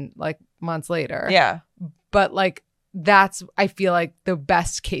husband like months later. Yeah. But like, that's, I feel like the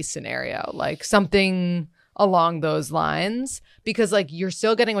best case scenario, like something along those lines, because like you're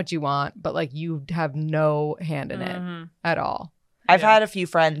still getting what you want, but like you have no hand in it at all. I've had a few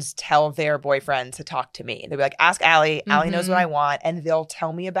friends tell their boyfriends to talk to me. They'll be like, ask Allie. Allie knows what I want. And they'll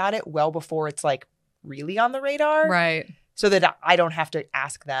tell me about it well before it's like really on the radar. Right. So that I don't have to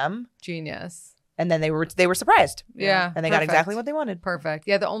ask them. Genius. And then they were surprised. Yeah. And they got exactly what they wanted. Perfect.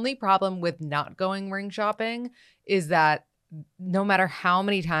 Yeah. The only problem with not going ring shopping is that no matter how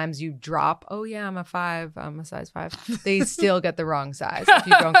many times you drop, oh yeah, I'm a 5, I'm a size 5, they still get the wrong size if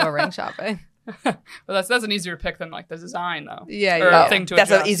you don't go ring shopping. Well, that's an easier pick than like the design though. Yeah. Thing to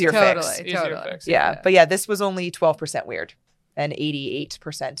that's adjust. an easier fix. Totally. Fix. Yeah. But yeah, this was only 12% weird and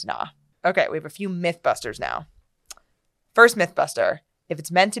 88% nah. Okay, we have a few Mythbusters now. First Mythbuster. If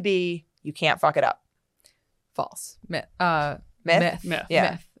it's meant to be, you can't fuck it up. False. Myth. Myth?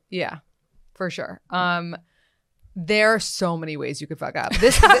 Yeah. Myth. Yeah. For sure. There are so many ways you could fuck up.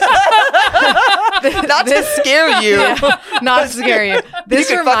 This not to scare you. Yeah, not to scare you. This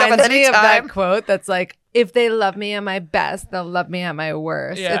reminds me of that quote that's like, if they love me at my best, they'll love me at my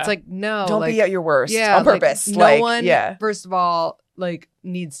worst. Yeah. It's like, no. Don't like, be at your worst on purpose. Like, no one, first of all, like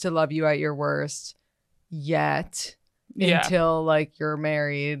needs to love you at your worst yet. Until like you're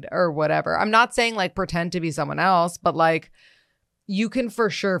married or whatever. I'm not saying like pretend to be someone else, but like you can for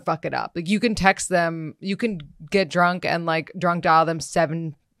sure fuck it up. Like you can text them, you can get drunk and like drunk dial them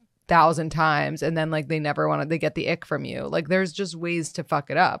 7,000 times and then like they get the ick from you. Like there's just ways to fuck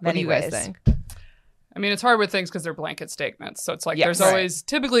it up. What do you guys think? I mean, it's hard with things because they're blanket statements. So it's like there's always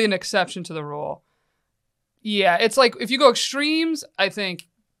typically an exception to the rule. Yeah, it's like if you go extremes, I think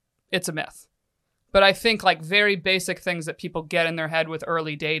it's a myth. But I think like very basic things that people get in their head with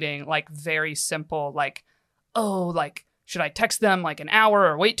early dating, like very simple, like, oh, like, should I text them like an hour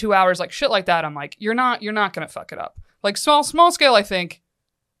or wait 2 hours? Like shit like that. I'm like, you're not going to fuck it up. Like small scale, I think,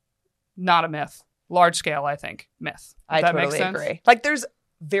 not a myth. Large scale, I think, myth. I totally agree. Like there's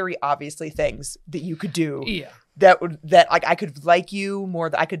very obviously things that you could do. Yeah. That like I could like you more,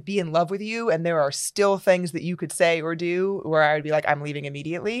 that I could be in love with you. And there are still things that you could say or do where I would be like, I'm leaving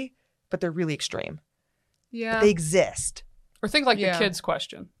immediately. But they're really extreme. Yeah. But they exist. Or think like the kids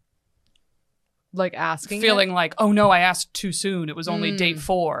question. Like asking feeling like, oh no, I asked too soon. It was only date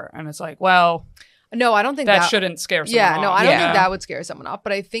 4. And it's like, well, no, I don't think that shouldn't scare someone off. No, I don't think that would scare someone off.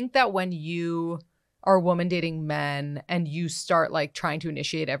 But I think that when you are a woman dating men and you start like trying to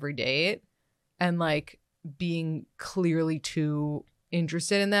initiate every date and like being clearly too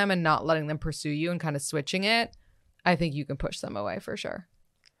interested in them and not letting them pursue you and kind of switching it, I think you can push them away for sure.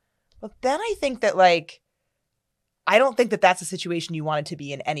 But then I think that like, I don't think that that's a situation you wanted to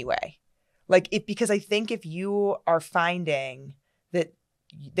be in anyway. Like because I think if you are finding that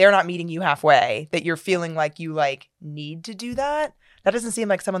they're not meeting you halfway, that you're feeling like you like need to do that, that doesn't seem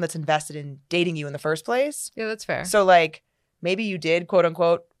like someone that's invested in dating you in the first place. Yeah, that's fair. So like maybe you did quote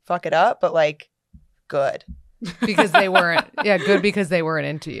unquote fuck it up, but like good. Because they weren't good because they weren't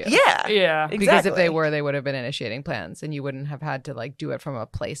into you. Yeah. Yeah. Exactly. Because if they were, they would have been initiating plans and you wouldn't have had to like do it from a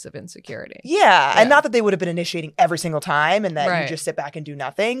place of insecurity. Yeah. And not that they would have been initiating every single time and that Right. you just sit back and do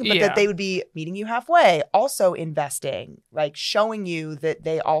nothing, but Yeah. that they would be meeting you halfway, also investing, like showing you that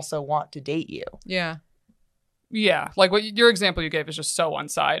they also want to date you. Yeah. Yeah. Like what your example you gave is just so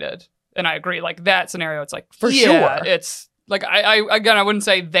one-sided. And I agree. Like that scenario, it's like, For yeah, sure. it's like, I wouldn't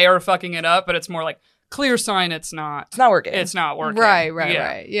say they're fucking it up, but it's more like clear sign it's not. It's not working. It's not working. Right.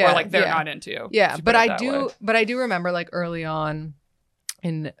 Yeah. Yeah. Or like they're yeah. not into you. Yeah, if you but put it I that do way. remember like early on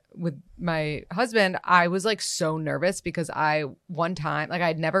with my husband, I was like so nervous because one time like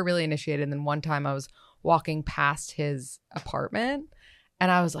I'd never really initiated, and then one time I was walking past his apartment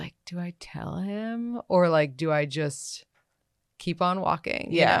and I was like, do I tell him or like do I just keep on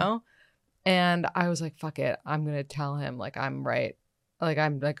walking, you know? And I was like, fuck it, I'm going to tell him like I'm right. Like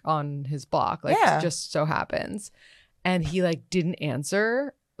I'm like on his block. Like it just so happens. And he like didn't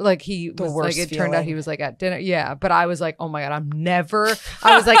answer. Like he was like, it turned out he was like at dinner. Yeah. But I was like, oh my God, never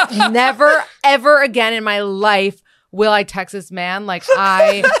ever again in my life will I text this man. Like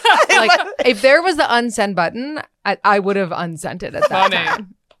like if there was the unsend button, I would have unsent it at that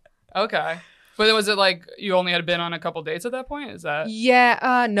time. Okay. But was it like you only had been on a couple dates at that point? Is that?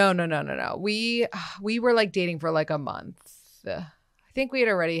 Yeah. No. We were like dating for like a month. I think we had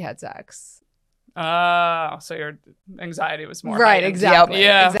already had sex. So your anxiety was more right. heightened. Exactly.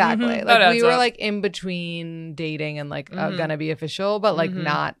 Yeah. Exactly. Mhm. Like That we adds were up. like in between dating and like Mhm. gonna be official, but like Mhm.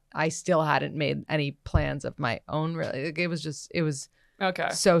 not. I still hadn't made any plans of my own. Really, like, it was Okay.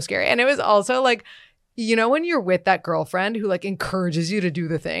 so scary, and it was also like, you know, when you're with that girlfriend who like encourages you to do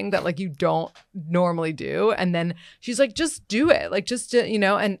the thing that like you don't normally do, and then she's like, just do it, like just you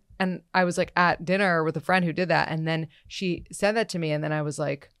know, and I was like at dinner with a friend who did that, and then she said that to me, and then I was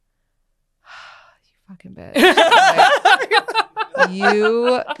like, you fucking bitch. Like,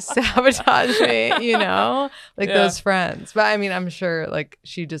 you sabotage me, you know, like those friends. But I mean, I'm sure like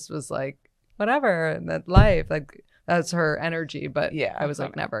she just was like, whatever, that life, like that's her energy. But I was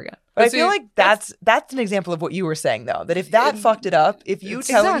like, never again. But I feel like that's an example of what you were saying though, that if that fucked it up, if you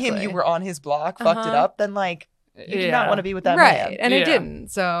telling him you were on his block fucked it up, then like you did not want to be with that man. And it didn't.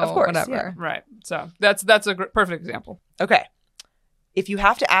 So of course, whatever. Right. So that's a perfect example. Okay. If you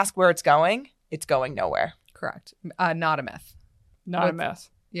have to ask where it's going nowhere. Correct. Not a myth. Not a myth.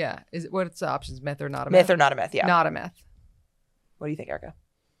 Yeah. What's the options? Myth or not a myth? Myth or not a myth, yeah. Not a myth. What do you think, Erica?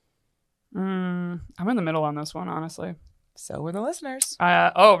 I'm in the middle on this one, honestly. So were the listeners.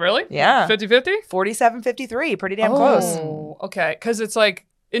 Oh, really? Yeah. 50-50? 47-53. Pretty damn close. Oh, okay. Because it's like,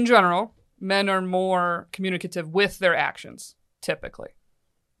 in general, men are more communicative with their actions, typically.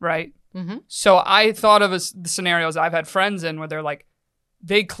 Right? Mm-hmm. So I thought of the scenarios I've had friends in where they're like,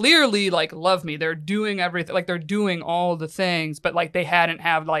 they clearly like love me. They're doing everything, like they're doing all the things, but like they hadn't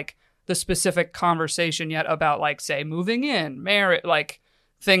had like the specific conversation yet about like, say, moving in, marriage, like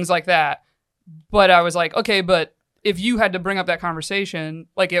things like that. But I was like, okay, but if you had to bring up that conversation,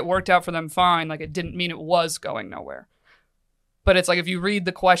 like it worked out for them fine. Like it didn't mean it was going nowhere. But it's like, if you read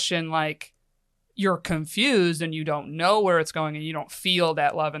the question, like you're confused and you don't know where it's going and you don't feel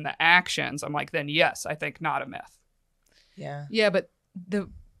that love in the actions, I'm like, then yes, I think not a myth. Yeah. Yeah, but the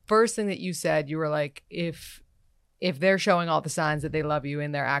first thing that you said, you were like, if they're showing all the signs that they love you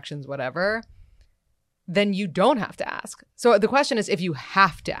in their actions, whatever, then you don't have to ask. So the question is if you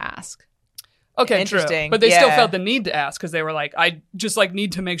have to ask. Okay, interesting. True. But they still felt the need to ask because they were like, I just like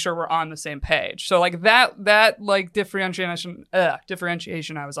need to make sure we're on the same page. So like that like differentiation,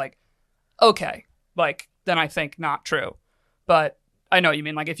 I was like, okay, like then I think not true. But I know what you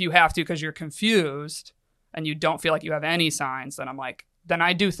mean, like if you have to because you're confused and you don't feel like you have any signs, then I'm like, then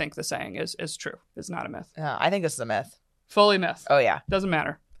I do think the saying is true. It's not a myth. I think this is a myth. Fully myth. Oh, yeah. Doesn't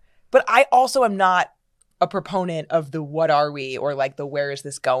matter. But I also am not a proponent of the what are we or like the where is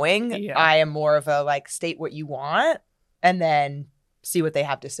this going. Yeah. I am more of a like state what you want and then see what they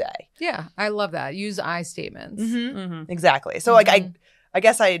have to say. Yeah, I love that. Use I statements. Mm-hmm. Mm-hmm. Exactly. So like I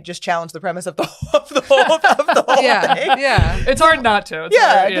guess I just challenged the premise of the whole thing. Yeah. It's hard not to. It's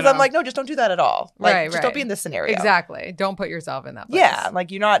Yeah, hard, because I'm like, no, just don't do that at all. Like, just don't be in this scenario. Exactly. Don't put yourself in that place. Yeah,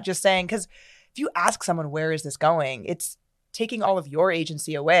 like you're not just saying, because if you ask someone, where is this going? It's taking all of your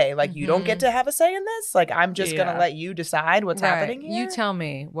agency away. Like, you don't get to have a say in this. Like, I'm just going to let you decide what's happening here. You tell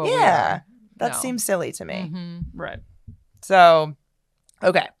me what we Yeah, are. that No. seems silly to me. Mm-hmm. right. So,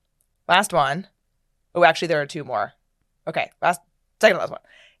 okay, last one. Oh, actually, there are two more. Okay, second to last one.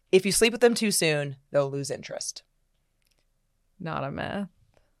 If you sleep with them too soon, they'll lose interest. Not a myth.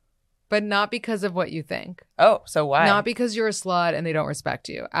 But not because of what you think. Oh, so why? Not because you're a slut and they don't respect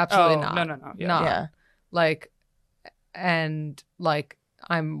you. Absolutely not. No. Yeah. Not. Yeah. Like, and like,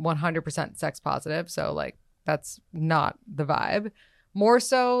 I'm 100% sex positive. So like, that's not the vibe. More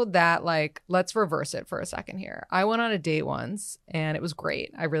so that like, let's reverse it for a second here. I went on a date once and it was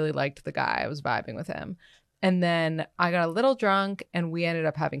great. I really liked the guy. I was vibing with him. And then I got a little drunk and we ended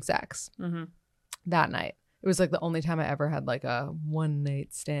up having sex that night. It was like the only time I ever had like a one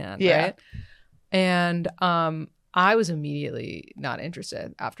night stand. Yeah. Right. And I was immediately not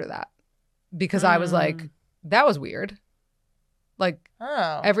interested after that because I was like, that was weird. Like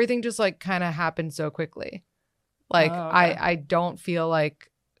everything just like kind of happened so quickly. Like I don't feel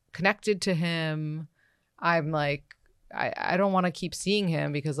like connected to him. I'm like, I don't want to keep seeing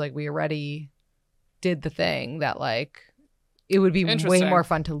him because like we already did the thing that like it would be way more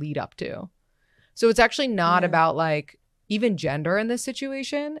fun to lead up to. So it's actually not about like even gender in this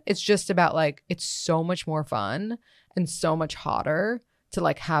situation. It's just about like it's so much more fun and so much hotter to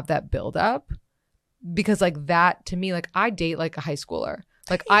like have that build up because like that to me, like I date like a high schooler.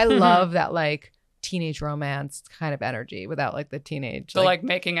 Like I love that like teenage romance kind of energy without like the teenage. So like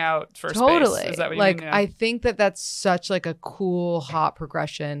making out first totally. base. Is that what you like mean? Yeah. I think that that's such like a cool hot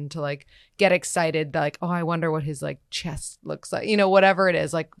progression to like get excited like, oh, I wonder what his like chest looks like, you know, whatever it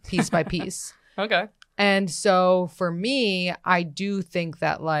is, like piece by piece. Okay. And so for me, I do think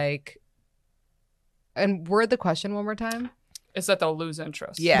that like, and word the question one more time. Is that they'll lose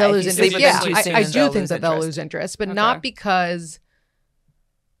interest. Yeah. They'll lose interest. Yeah, I do think that they'll lose interest, but not because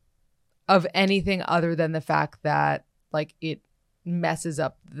of anything other than the fact that like it messes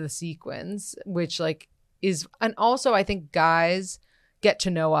up the sequence, which like is, and also I think guys get to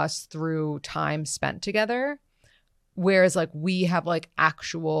know us through time spent together, whereas like we have like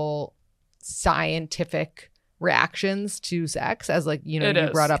actual scientific reactions to sex, as like, you know,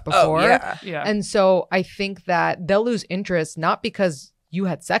 you brought up before. Yeah. And so I think that they'll lose interest not because you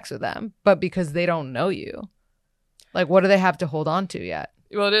had sex with them, but because they don't know you. Like, what do they have to hold on to yet?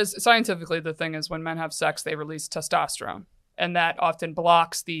 Well, it is scientifically, the thing is when men have sex, they release testosterone, and that often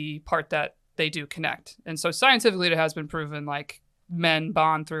blocks the part that they do connect. And so scientifically, it has been proven like men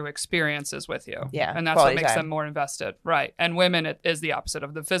bond through experiences with you. Yeah. And that's what makes them more invested. Right. And women, it is the opposite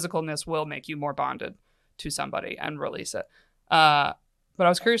of the physicalness will make you more bonded to somebody and release it. But I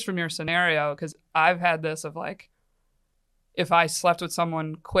was curious from your scenario, because I've had this of like, if I slept with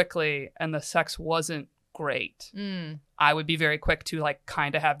someone quickly and the sex wasn't great, I would be very quick to like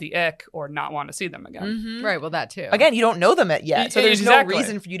kind of have the ick or not want to see them again. Right. Well, that too. Again, you don't know them yet. So there's no Exactly.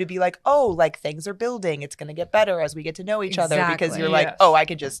 reason for you to be like, oh, like things are building. It's going to get better as we get to know each other, because you're like, oh, I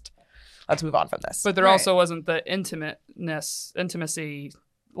could just, let's move on from this. But there also wasn't the intimacy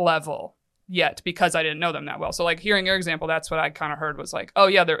level yet because I didn't know them that well. So like hearing your example, that's what I kind of heard was like, oh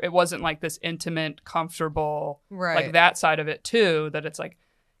yeah, it wasn't like this intimate, comfortable, like that side of it too, that it's like,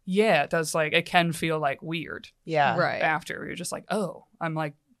 yeah, it does, like it can feel like weird. Yeah. Right. After you're just like, oh, I'm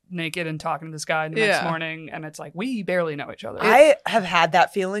like naked and talking to this guy the next morning, and it's like we barely know each other. I have had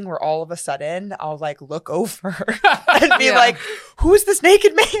that feeling where all of a sudden I'll like look over and be like, who is this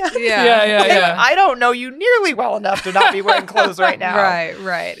naked man? Yeah. I don't know you nearly well enough to not be wearing clothes right now.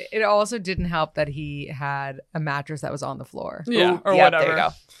 Right. It also didn't help that he had a mattress that was on the floor. Yeah. Ooh, or yeah, whatever. There you go.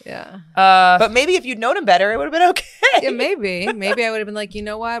 Yeah. But maybe if you'd known him better, it would have been okay. Yeah, maybe I would have been like, you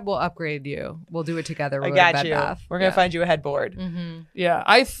know what? We'll upgrade you. We'll do it together. We'll I got go to you. Bed Bath. We're gonna find you a headboard. Mm-hmm. Yeah,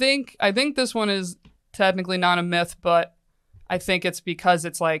 I think this one is technically not a myth, but I think it's because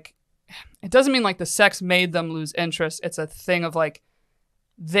it's like, it doesn't mean like the sex made them lose interest. It's a thing of like,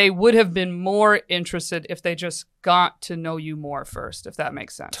 they would have been more interested if they just got to know you more first, if that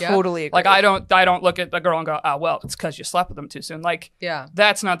makes sense. Totally agree. Like I don't look at the girl and go, oh, well, it's because you slept with them too soon. Like,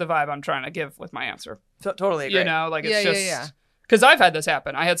 that's not the vibe I'm trying to give with my answer. Totally agree. You know, like it's just, because I've had this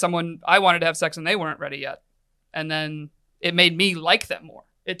happen. I had someone, I wanted to have sex and they weren't ready yet. And then it made me like them more.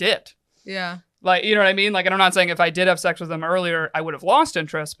 It did. Yeah. Like, you know what I mean? Like, and I'm not saying if I did have sex with them earlier, I would have lost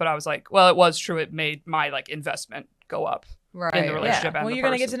interest, but I was like, well, it was true. It made my like investment go up in the relationship. And well, the you're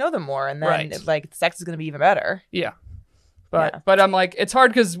going to get to know them more, and then like sex is going to be even better. Yeah. But I'm like, it's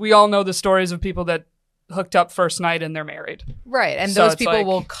hard because we all know the stories of people that hooked up first night and they're married. Right. And so those people like,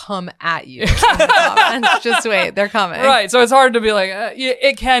 will come at you in the comments. Just wait. They're coming. Right. So it's hard to be like,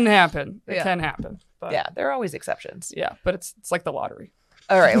 it can happen. It can happen. But, yeah. There are always exceptions. Yeah. But it's like the lottery.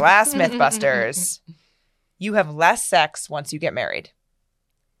 All right. Last Mythbusters. You have less sex once you get married.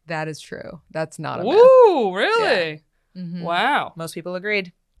 That is true. That's not a myth. Ooh, really? Yeah. Mm-hmm. Wow. Most people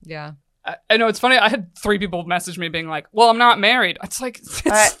agreed. Yeah. I know it's funny. I had 3 people message me being like, "Well, I'm not married." It's like,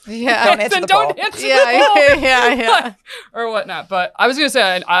 yeah, don't answer the poll. Yeah. Or whatnot. But I was gonna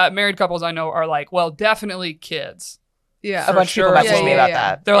say, married couples I know are like, well, definitely kids. Yeah, a bunch of people message me about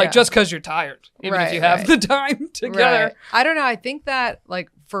that. They're like, just because you're tired, even if you have the time together. Right. I don't know. I think that like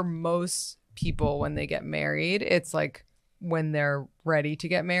for most people, when they get married, it's like when they're ready to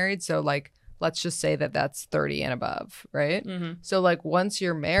get married. So like, let's just say that that's 30 and above, right? Mm-hmm. So like once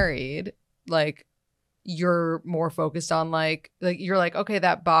you're married, like you're more focused on like you're like, okay,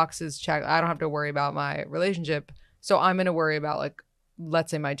 that box is checked. I don't have to worry about my relationship. So I'm going to worry about like,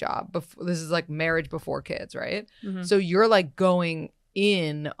 let's say my job. This is like marriage before kids, right? Mm-hmm. So you're like going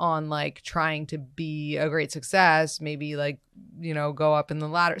in on like trying to be a great success, maybe like, you know, go up in the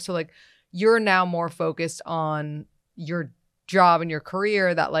ladder. So like you're now more focused on your job and your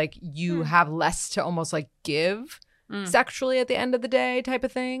career, that like you have less to almost like give sexually at the end of the day type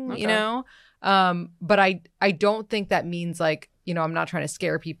of thing, you know? But I don't think that means like, you know, I'm not trying to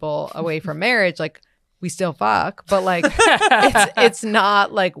scare people away from marriage. Like we still fuck, but like it's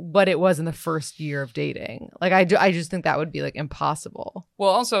not like what it was in the first year of dating. Like I just think that would be like impossible. Well,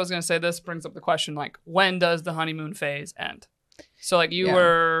 also I was going to say, this brings up the question, like, when does the honeymoon phase end? So like you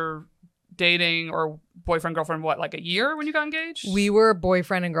were dating or boyfriend, girlfriend, what, like a year when you got engaged? We were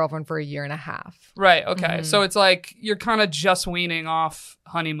boyfriend and girlfriend for a year and a half. Right. Okay. So it's like you're kind of just weaning off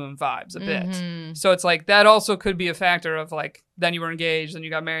honeymoon vibes a bit. So it's like that also could be a factor of like, then you were engaged, then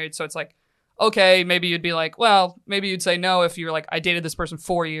you got married. So it's like, okay, maybe you'd be like, well, maybe you'd say no if you're like, I dated this person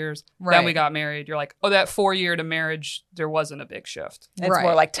 4 years, then we got married. You're like, oh, that 4 year to marriage, there wasn't a big shift. It's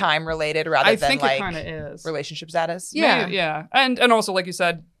more like time related rather than like it kind of is relationship status. Yeah. Maybe, yeah. And also, like you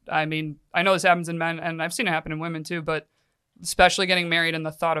said, I mean, I know this happens in men and I've seen it happen in women too, but especially getting married and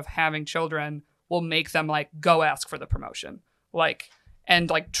the thought of having children will make them like go ask for the promotion, like, and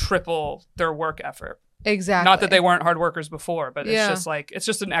like triple their work effort. Exactly. Not that they weren't hard workers before, but it's just like, it's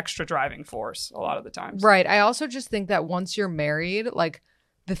just an extra driving force a lot of the times. Right. I also just think that once you're married, like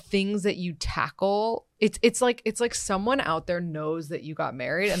the things that you tackle, it's like someone out there knows that you got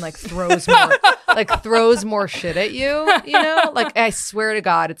married and like throws more shit at you, you know? Like I swear to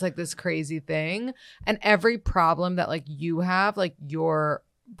God, it's like this crazy thing. And every problem that like you have, like your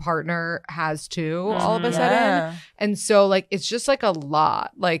partner has too, all of a sudden. And so like it's just like a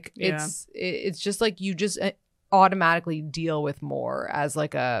lot. Like it's just like you just automatically deal with more as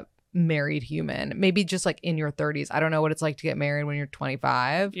like a married human, maybe just like in your 30s. I don't know what it's like to get married when you're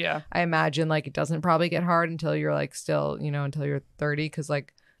 25. I imagine like it doesn't probably get hard until you're like still, you know, until you're 30, because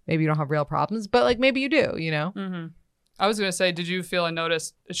like maybe you don't have real problems, but like maybe you do, you know. I was gonna say, did you feel and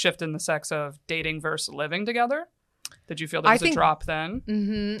notice a shift in the sex of dating versus living together? Did you feel there was a drop then?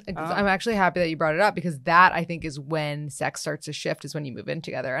 I'm actually happy that you brought it up, because that I think is when sex starts to shift, is when you move in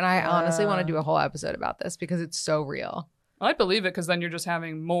together. And I honestly want to do a whole episode about this because it's so real. I believe it, because then you're just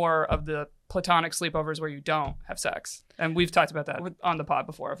having more of the platonic sleepovers where you don't have sex, and we've talked about that on the pod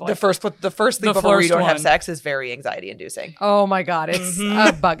before. Of like, the first sleepover where you don't have sex is very anxiety inducing. Oh my God, it's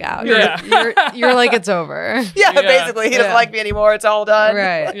a bug out. You're like, it's over. Yeah, basically he doesn't like me anymore. It's all done.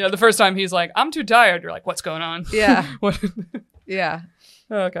 Right. You know, the first time he's like, I'm too tired. You're like, what's going on? Yeah. Yeah.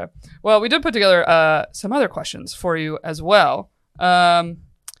 Okay. Well, we did put together some other questions for you as well.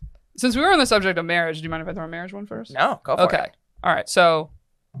 Since we were on the subject of marriage, do you mind if I throw a marriage one first? No, go for it. Okay. All right. So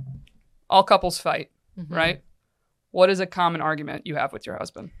all couples fight, right? What is a common argument you have with your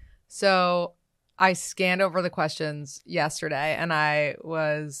husband? So I scanned over the questions yesterday and I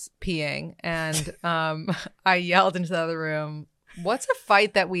was peeing, and I yelled into the other room, what's a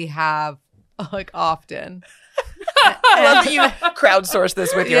fight that we have like often? I love that you crowdsource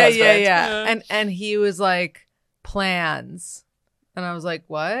this with your husband. Yeah. And he was like, plans. And I was like,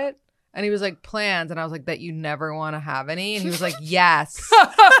 what? And he was like, plans. And I was like, that you never want to have any? And he was like, yes.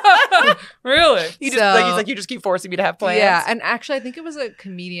 Really? He's like, you just keep forcing me to have plans. Yeah. And actually, I think it was a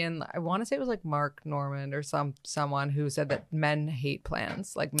comedian. I want to say it was like Mark Normand or someone who said that men hate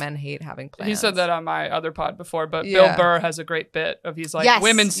plans. Like men hate having plans. He said that on my other pod before, but Bill Burr has a great bit of, he's like,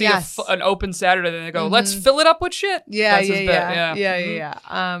 women see an open Saturday and they go, let's fill it up with shit. Yeah.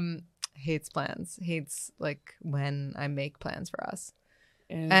 Hates plans. Hates like when I make plans for us.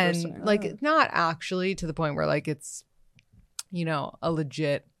 And like not actually to the point where like it's, you know, a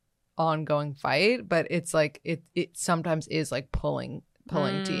legit ongoing fight, but it's like it sometimes is like pulling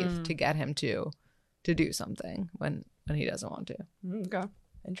teeth to get him to do something when he doesn't want to. Okay.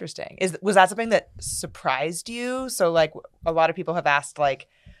 Interesting. Was that something that surprised you? So like a lot of people have asked like,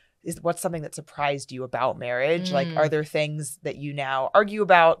 what's something that surprised you about marriage? Like, are there things that you now argue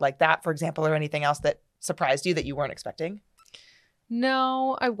about like that, for example, or anything else that surprised you that you weren't expecting?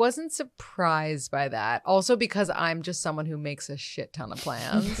 No, I wasn't surprised by that. Also because I'm just someone who makes a shit ton of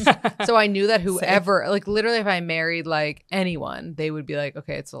plans. So I knew that whoever, like literally if I married like anyone, they would be like,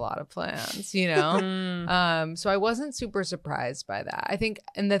 okay, it's a lot of plans, you know? So I wasn't super surprised by that. I think,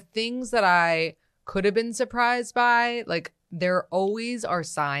 and the things that I could have been surprised by, like there always are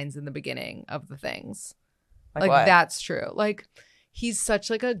signs in the beginning of the things. Like that's true. Like he's such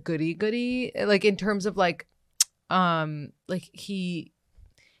like a goody, like in terms of like he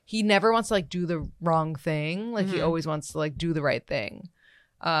never wants to like do the wrong thing. Like he always wants to like do the right thing.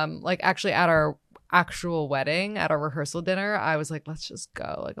 Like actually at our actual wedding, at our rehearsal dinner, I was like, let's just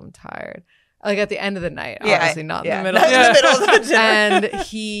go. Like I'm tired. Like at the end of the night, obviously not in the middle. Not in the middle of the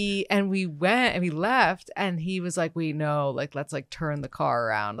dinner. And we went and we left and he was like, wait, no, like let's like turn the car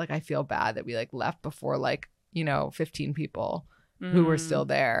around. Like I feel bad that we like left before like, you know, 15 people who were still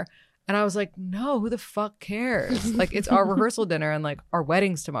there. And I was like, no, who the fuck cares? Like, it's our rehearsal dinner and like our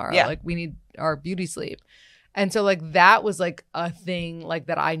wedding's tomorrow. Yeah. Like, we need our beauty sleep. And so, like, that was like a thing like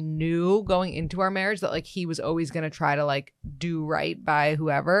that I knew going into our marriage that like he was always going to try to like do right by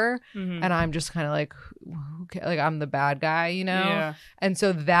whoever. And I'm just kind of like, like, I'm the bad guy, you know? Yeah. And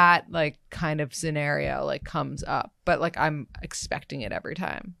so that like kind of scenario like comes up, but like I'm expecting it every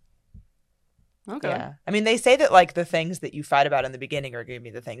time. Okay. Yeah. I mean, they say that like the things that you fight about in the beginning are going to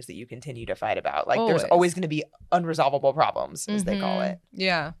be the things that you continue to fight about. Like there's always going to be unresolvable problems, as they call it.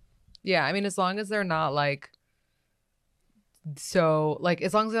 Yeah. Yeah. I mean, as long as they're not like, so like,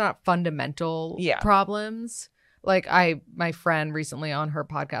 as long as they're not fundamental problems. Like my friend recently on her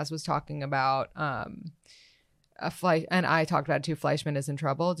podcast was talking about a flight, and I talked about it too. Fleischman is in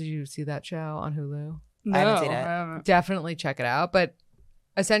Trouble. Did you see that show on Hulu? No, I haven't seen it. Definitely check it out. But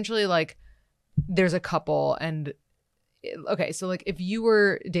essentially like, there's a couple and okay, so like if you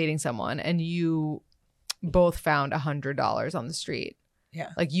were dating someone and you both found $100 on the street,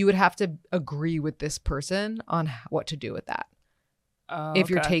 like you would have to agree with this person on what to do with that. If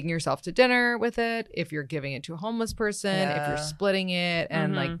you're taking yourself to dinner with it, if you're giving it to a homeless person, if you're splitting it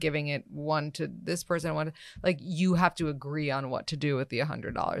and like giving it one to this person, one to, like you have to agree on what to do with the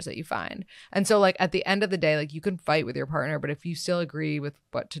 $100 that you find. And so like at the end of the day, like you can fight with your partner, but if you still agree with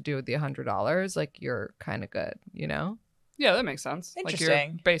what to do with the $100, like you're kind of good, you know? Yeah, that makes sense. Interesting. Like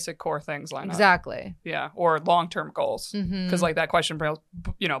your basic core things line up. Exactly. Yeah, or long-term goals. Because like that question,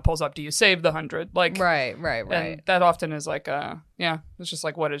 you know, pulls up: do you save the 100? Like, right. And that often is like, it's just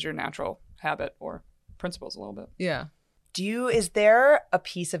like, what is your natural habit or principles a little bit? Yeah. Is there a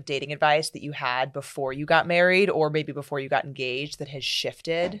piece of dating advice that you had before you got married, or maybe before you got engaged, that has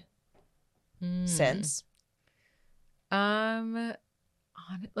shifted since?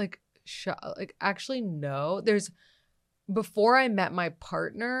 Actually, no. Before I met my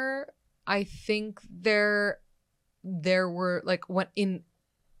partner, I think there were like when in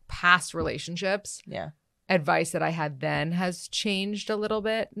past relationships, advice that I had then has changed a little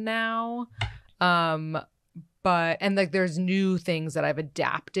bit now. But like there's new things that I've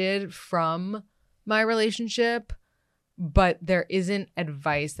adapted from my relationship, but there isn't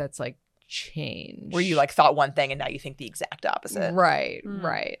advice that's like changed. Where you like thought one thing and now you think the exact opposite. Right.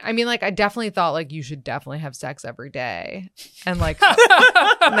 I mean, like I definitely thought like you should definitely have sex every day. And like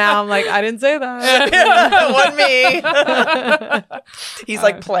now I'm like, I didn't say that. One me. He's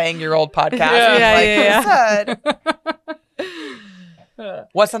like playing your old podcast.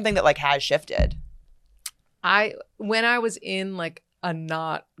 What's something that like has shifted? When I was in like a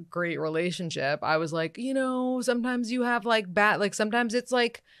not great relationship, I was like, you know, sometimes you have like bad, like sometimes it's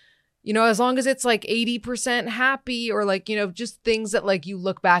like, you know, as long as it's like 80% happy or like, you know, just things that like you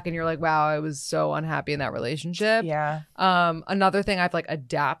look back and you're like, wow, I was so unhappy in that relationship. Yeah. Another thing I've like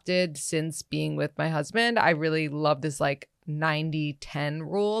adapted since being with my husband, I really love this like 90-10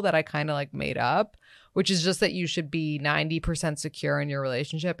 rule that I kind of like made up, which is just that you should be 90% secure in your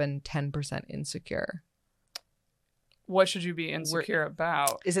relationship and 10% insecure. What should you be insecure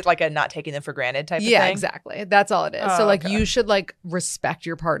about? Is it like a not taking them for granted type of thing? Yeah, exactly. That's all it is. So like you should like respect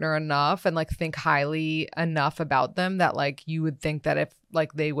your partner enough and like think highly enough about them that like you would think that if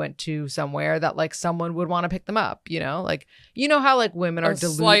like they went to somewhere that like someone would want to pick them up, you know? Like, you know how like women are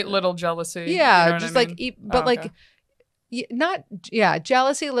deluded. Slight little jealousy. Yeah, you know just I mean? like, but like,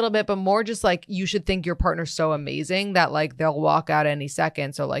 jealousy a little bit, but more just like you should think your partner's so amazing that like they'll walk out any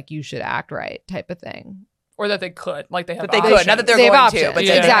second. So like you should act right type of thing. Or that they could, like they have that they could, not that they're going to, but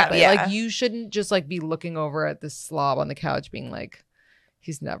exactly. Like you shouldn't just like be looking over at this slob on the couch, being like,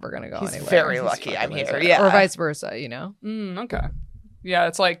 "He's never gonna go anywhere." He's very lucky I'm here, or vice versa, you know. Okay, yeah,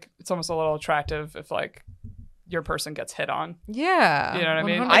 it's like it's almost a little attractive if like your person gets hit on. Yeah. You know what I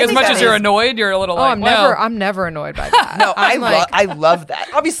mean? 100%. Like, as much as you're annoyed, you're a little I'm never annoyed by that. No, I love that.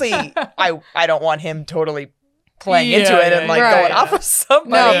 Obviously, I don't want him totally playing into it and like going off with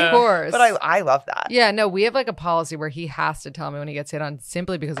somebody. No, of course. But I love that. Yeah, no, we have like a policy where he has to tell me when he gets hit on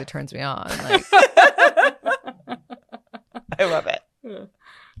simply because it turns me on. Like, I love it.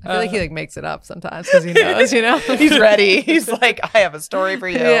 I feel like he like makes it up sometimes because he knows, you know. He's ready. He's like, I have a story for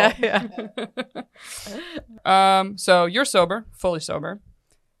you. Yeah. So you're sober, fully sober.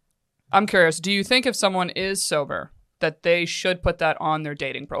 I'm curious, do you think if someone is sober that they should put that on their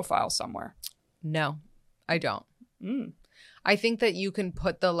dating profile somewhere? No, I don't. I think that you can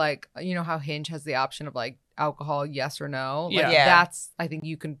put the like, you know how Hinge has the option of like alcohol, yes or no. Like, that's, I think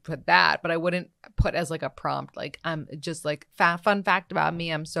you can put that, but I wouldn't put as like a prompt, like I'm just like fun fact about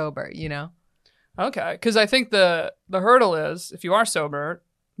me, I'm sober, you know? Okay, because I think the hurdle is if you are sober,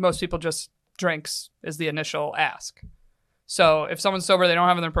 most people just drinks is the initial ask. So if someone's sober, they don't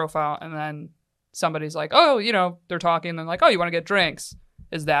have it in their profile, and then somebody's like, oh, you know, they're talking, and they're like, oh, you want to get drinks?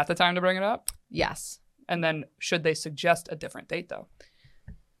 Is that the time to bring it up? Yes. And then should they suggest a different date though?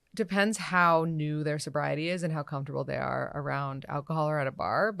 Depends how new their sobriety is and how comfortable they are around alcohol or at a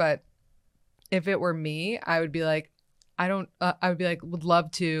bar. But if it were me, I would be like, would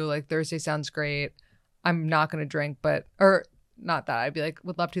love to, like Thursday sounds great. I'm not going to drink, or not that. I'd be like,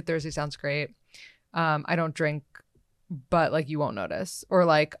 would love to, Thursday sounds great. I don't drink, but like you won't notice. Or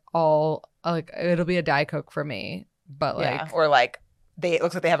like it'll be a Diet Coke for me, but like. Or like, it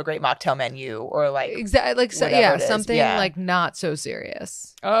looks like they have a great mocktail menu, or like exactly, like something like not so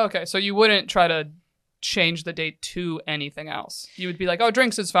serious. Oh, okay, so you wouldn't try to change the date to anything else. You would be like, oh,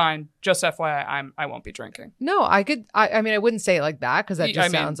 drinks is fine. Just FYI, I won't be drinking. No, I could. I mean, I wouldn't say it like that because that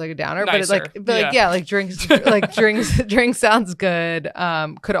just sounds like a downer. Nicer. Like drinks, like drinks sounds good.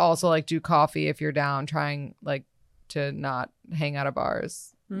 Could also like do coffee if you're down, trying like to not hang out of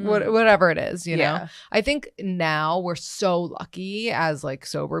bars. Whatever it is, you know. I think now we're so lucky as like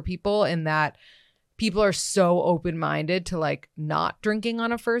sober people in that people are so open-minded to like not drinking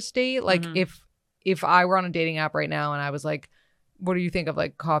on a first date. Like if I were on a dating app right now and I was like, what do you think of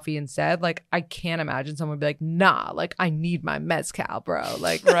like coffee instead? Like I can't imagine someone would be like, nah, like I need my mezcal, bro.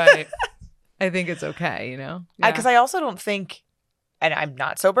 Like right. I think it's okay, you know. Because I also don't think, and I'm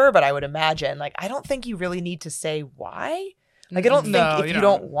not sober, but I would imagine like I don't think you really need to say why. Like, I don't think if you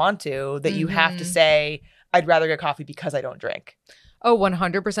don't want to, that you have to say, I'd rather get coffee because I don't drink. Oh,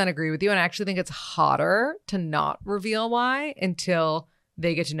 100% agree with you. And I actually think it's hotter to not reveal why until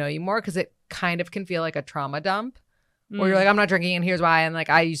they get to know you more, because it kind of can feel like a trauma dump where you're like, I'm not drinking and here's why. And like,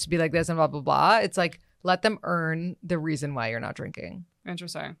 I used to be like this and blah, blah, blah. It's like, let them earn the reason why you're not drinking.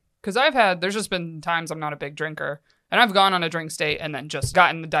 Interesting. Because there's just been times I'm not a big drinker. And I've gone on a drink date and then just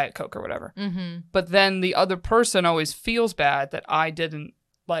gotten the Diet Coke or whatever. But then the other person always feels bad that I didn't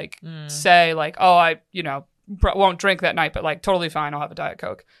like say like, oh, I, you know, won't drink that night, but like totally fine. I'll have a Diet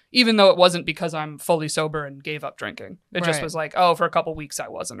Coke. Even though it wasn't because I'm fully sober and gave up drinking. It just was like, oh, for a couple weeks I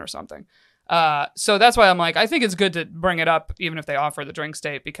wasn't or something. So that's why I'm like, I think it's good to bring it up even if they offer the drink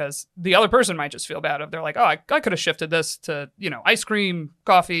date, because the other person might just feel bad if they're like, oh, I could have shifted this to, you know, ice cream,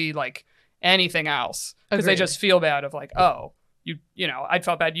 coffee, like anything else. Because they just feel bad of like, oh, you know, I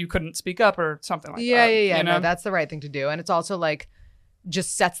felt bad you couldn't speak up or something like that. Yeah. You know? No, that's the right thing to do. And it's also like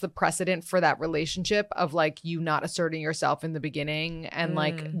just sets the precedent for that relationship of like you not asserting yourself in the beginning. And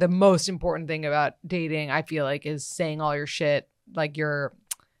like the most important thing about dating, I feel like, is saying all your shit, like your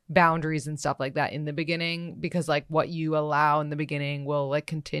boundaries and stuff like that in the beginning, because like what you allow in the beginning will like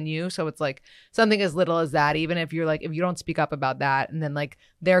continue. So it's like something as little as that, even if you're like, if you don't speak up about that and then like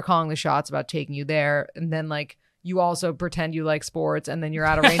they're calling the shots about taking you there, and then like you also pretend you like sports and then you're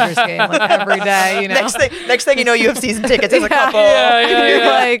at a Rangers game like every day, you know. Next thing you know, you have season tickets as a couple. Yeah.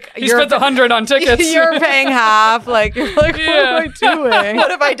 Like you spent $100 on tickets. You're paying half. Like you're like, what am I doing? What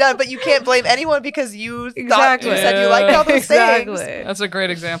have I done? But you can't blame anyone because you thought you said you liked all those things. That's a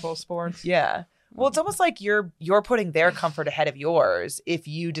great example of sports. Yeah. Well, it's almost like you're putting their comfort ahead of yours if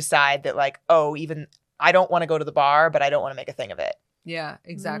you decide that like, oh, even I don't want to go to the bar, but I don't want to make a thing of it. Yeah,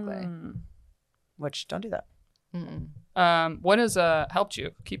 exactly. Which, don't do that. What has helped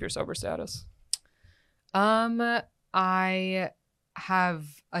you keep your sober status? I have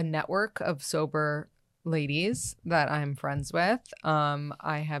a network of sober ladies that I'm friends with.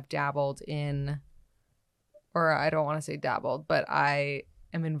 I have dabbled in, or I don't want to say dabbled, but I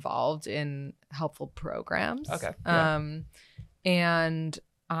am involved in helpful programs. Okay. And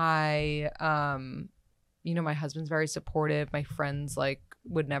I, you know, my husband's very supportive. My friends like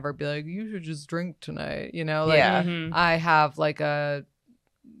would never be like, you should just drink tonight, you know. Like, I have like a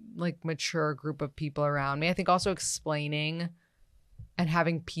like mature group of people around me. I think also explaining and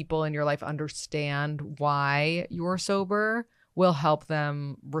having people in your life understand why you're sober will help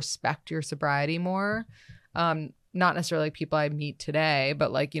them respect your sobriety more. Not necessarily like people I meet today,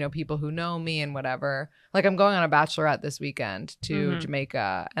 but like, you know, people who know me and whatever. Like I'm going on a bachelorette this weekend to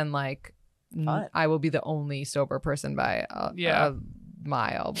Jamaica, and like I will be the only sober person by a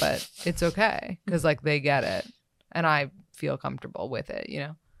mile, but it's okay because like they get it and I feel comfortable with it, you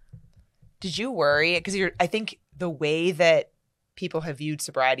know. Did you worry? Because I think the way that people have viewed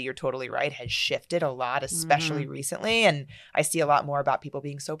sobriety, you're totally right, has shifted a lot, especially recently. And I see a lot more about people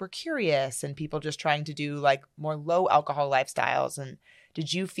being sober curious and people just trying to do like more low alcohol lifestyles. And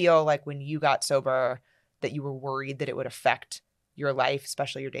did you feel like when you got sober that you were worried that it would affect your life,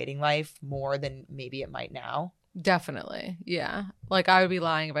 especially your dating life, more than maybe it might now? Definitely. Yeah. Like I would be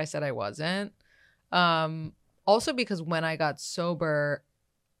lying if I said I wasn't. Also because when I got sober,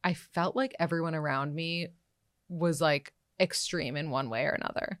 I felt like everyone around me was like extreme in one way or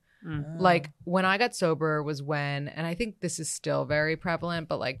another. Like when I got sober was when, and I think this is still very prevalent,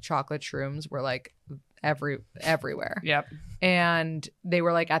 but like chocolate shrooms were like everywhere. Yep. And they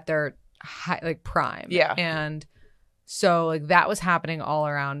were like at their like prime. Yeah. And so like that was happening all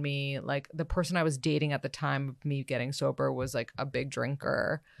around me. Like the person I was dating at the time of me getting sober was like a big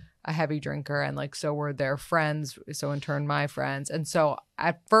drinker, a heavy drinker, and like so were their friends, so in turn my friends. And so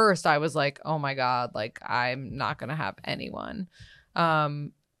at first I was like, oh my God, like I'm not gonna have anyone.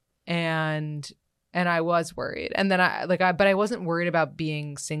 And I was worried. And then but I wasn't worried about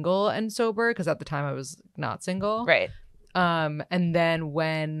being single and sober because at the time I was not single. Right. And then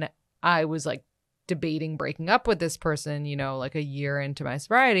when I was like debating breaking up with this person, you know, like a year into my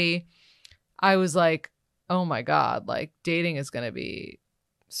sobriety, I was like, oh my God, like dating is gonna be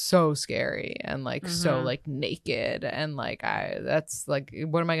so scary and like so like naked, and like that's like,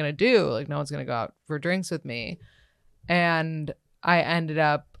 what am I gonna do? Like no one's gonna go out for drinks with me. And I ended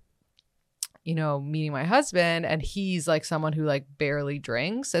up, you know, meeting my husband, and he's like someone who like barely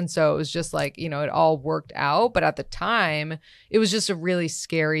drinks, and so it was just like, you know, it all worked out. But at the time it was just a really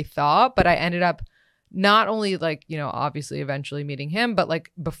scary thought. But I ended up not only like, you know, obviously eventually meeting him, but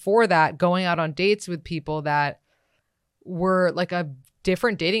like before that going out on dates with people that were like a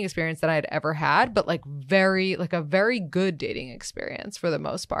different dating experience than I had ever had, but like a very good dating experience for the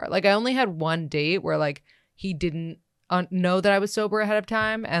most part. Like I only had one date where like he didn't know that I was sober ahead of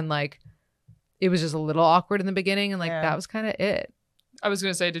time, and like it was just a little awkward in the beginning, and like that was kind of it. I was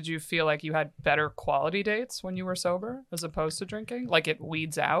going to say, did you feel like you had better quality dates when you were sober as opposed to drinking? Like it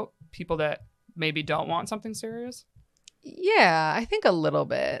weeds out people that maybe don't want something serious? Yeah, I think a little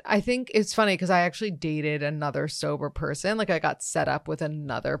bit. I think it's funny because I actually dated another sober person. Like I got set up with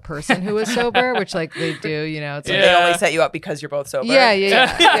another person who was sober, which like they do, you know. It's like they only set you up because you're both sober. Yeah.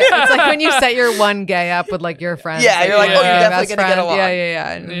 It's like when you set your one gay up with like your friends. Yeah, you're like, oh, you're definitely gonna get along.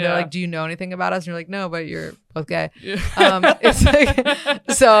 Yeah. And they're like, do you know anything about us? And you're like, no, but you're both gay. It's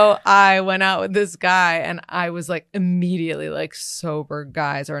like, so I went out with this guy, and I was like immediately like, sober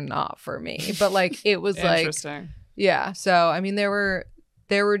guys are not for me. But like it was like interesting. Yeah. So, I mean, there were,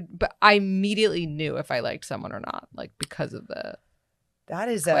 but I immediately knew if I liked someone or not, like because of the that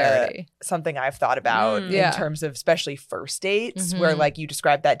is clarity. Something I've thought about in terms of especially first dates, where like you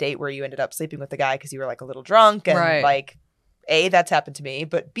described that date where you ended up sleeping with the guy because you were like a little drunk, and like A, that's happened to me,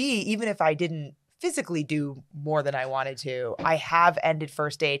 but B, even if I didn't physically do more than I wanted to, I have ended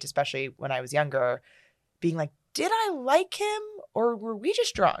first dates, especially when I was younger, being like, did I like him or were we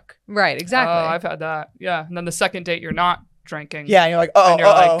just drunk? Right, exactly. Oh, I've had that. Yeah. And then the second date, you're not drinking. Yeah. And you're like,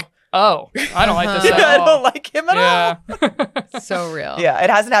 like, oh, I don't like this at all. I don't like him at all. So real. Yeah. It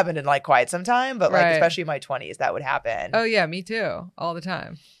hasn't happened in like quite some time, but like, especially in my 20s, that would happen. Oh, yeah. Me too. All the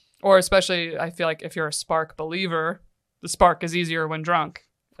time. Or especially, I feel like if you're a spark believer, the spark is easier when drunk.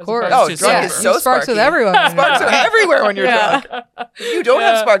 Of course. Oh, drunk is so sparks sparky. with everyone. Sparks are everywhere when you're drunk. If you don't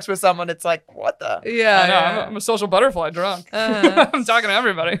have sparks with someone, it's like, what the? Yeah. I know. I'm a social butterfly drunk. I'm talking to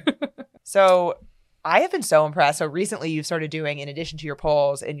everybody. So I have been so impressed. So recently you've started doing, in addition to your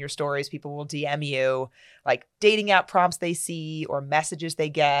polls and your stories, people will DM you like dating app prompts they see or messages they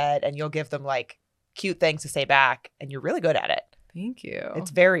get, and you'll give them like cute things to say back, and you're really good at it. Thank you.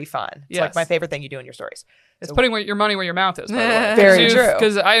 It's very fun. It's like my favorite thing you do in your stories. It's putting your money where your mouth is. By the way. Very true.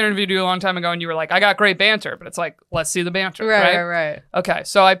 Because I interviewed you a long time ago, and you were like, I got great banter, but it's like, let's see the banter. Right. Okay,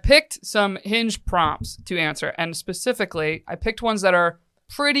 so I picked some Hinge prompts to answer, and specifically, I picked ones that are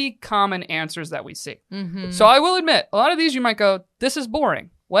pretty common answers that we see. So I will admit, a lot of these you might go, this is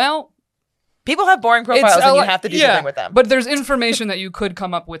boring. Well, people have boring profiles and you have to do something with them. But there's information that you could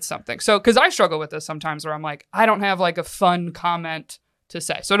come up with something. So, because I struggle with this sometimes where I'm like, I don't have like a fun comment to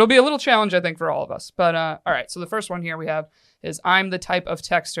say. So it'll be a little challenge, I think, for all of us. But all right. So the first one here we have is I'm the type of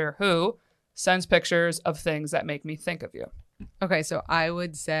texter who sends pictures of things that make me think of you. Okay, so I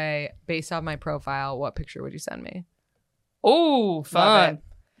would say, based off my profile, what picture would you send me? Oh, fun.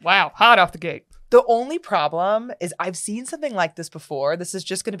 Wow. Hot off the gate. The only problem is I've seen something like this before. This is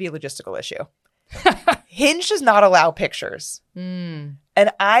just going to be a logistical issue. Hinge does not allow pictures. Mm. And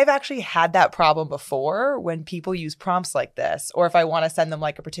I've actually had that problem before when people use prompts like this. Or if I want to send them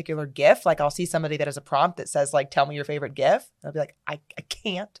like a particular GIF, like I'll see somebody that has a prompt that says like, tell me your favorite GIF. And I'll be like, I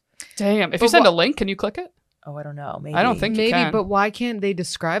can't. Damn. If you send a link, can you click it? Oh, I don't know. Maybe. I don't think you can. But why can't they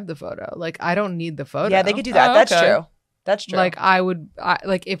describe the photo? Like, I don't need the photo. Yeah, they could do that. That's true. That's true. Like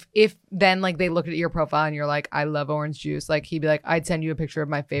like if then like they looked at your profile and you're like, I love orange juice. Like he'd be like, I'd send you a picture of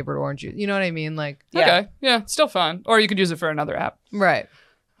my favorite orange juice. You know what I mean? Like, okay, yeah, still fun. Or you could use it for another app. Right.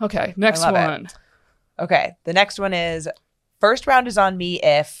 Okay, next one. Okay, the next one is first round is on me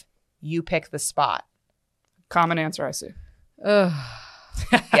if you pick the spot. Common answer, I see. Ugh.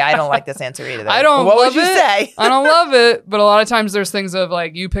 Yeah, I don't like this answer either. I don't. What love would you it. say? I don't love it, but a lot of times there's things of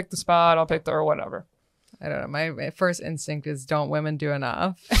like you pick the spot, I'll pick the or whatever. I don't know. My first instinct is don't women do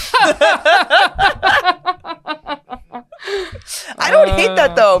enough? I don't hate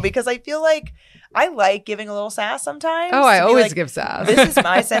that though, because I feel like I like giving a little sass sometimes. Oh, I always like, give sass. This is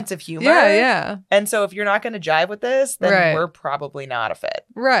my sense of humor. Yeah. And so if you're not going to jive with this, then Right. we're probably not a fit.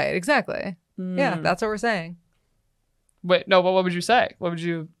 Right, exactly. Yeah, that's what we're saying. Wait, no, but what would you say? What would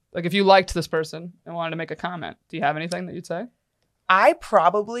you, like if you liked this person and wanted to make a comment, do you have anything that you'd say? I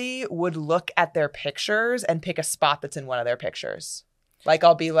probably would look at their pictures and pick a spot that's in one of their pictures. Like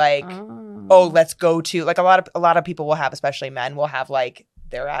I'll be like, oh, let's go to like a lot of people will have, especially men, will have like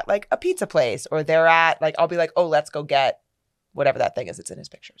they're at like a pizza place or they're at like I'll be like, oh, let's go get whatever that thing is that's in his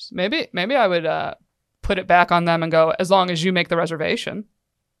pictures. Maybe I would put it back on them and go, as long as you make the reservation.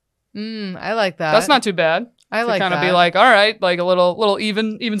 I like that. That's not too bad. I like kind of that. be like, all right, like a little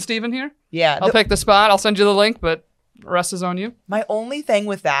even Steven here. Yeah. I'll pick the spot. I'll send you the link, but the rest is on you. My only thing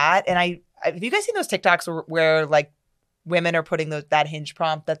with that, and I have you guys seen those TikToks where like women are putting that Hinge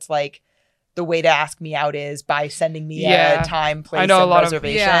prompt that's like the way to ask me out is by sending me a time, place, and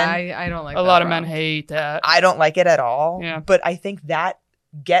reservation. I don't like that. A lot of men hate that. I don't like it at all. Yeah. But I think that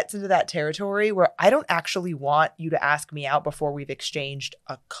gets into that territory where I don't actually want you to ask me out before we've exchanged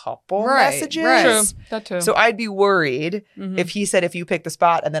a couple messages. Right. True. That too. So I'd be worried if he said, if you pick the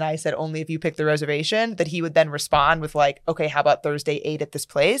spot, and then I said, only if you pick the reservation, that he would then respond with like, okay, how about Thursday 8 at this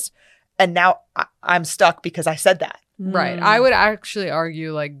place? And now I'm stuck because I said that. Right. I would actually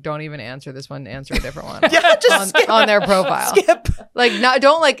argue like don't even answer this one, answer a different one. Yeah, just on their profile. Skip. Like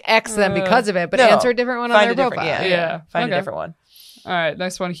don't like X them because of it, but answer a different one on their profile. Yeah. Find a different one. All right,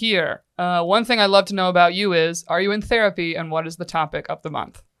 next one here. One thing I'd love to know about you is, are you in therapy and what is the topic of the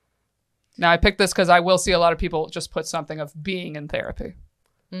month? Now, I picked this because I will see a lot of people just put something of being in therapy.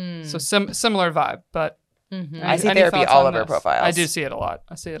 So similar vibe, but I see therapy all over profiles. I do see it a lot.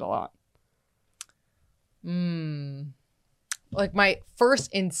 I see it a lot. Like my first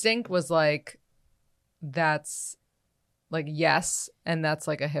instinct was like, that's like yes, and that's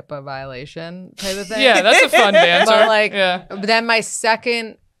like a HIPAA violation type of thing. Yeah, that's a fun answer. But like, yeah. Then my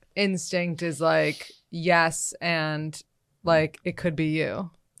second instinct is like yes, and like it could be you.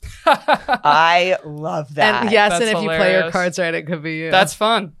 I love that. And yes, That's and if hilarious. you play your cards right, it could be you. That's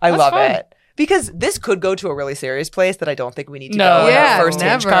fun. I love fun. it. Because this could go to a really serious place that I don't think we need to No. go in Yeah, our first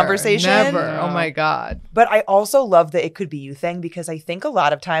Hinge conversation. Never. No. Oh my God. But I also love the it could be you thing because I think a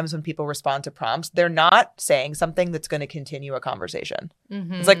lot of times when people respond to prompts, they're not saying something that's going to continue a conversation.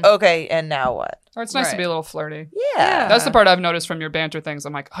 It's like, okay, and now what? Or it's nice to be a little flirty. Yeah. That's the part I've noticed from your banter things.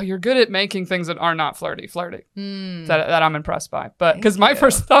 I'm like, oh, you're good at making things that are not flirty. That I'm impressed by. But because my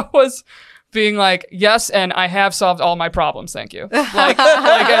first thought was being like, yes, and I have solved all my problems, thank you. Like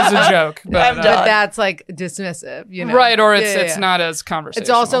as a joke. But, I'm done. But that's like dismissive, you know? Right, or it's not as conversational. It's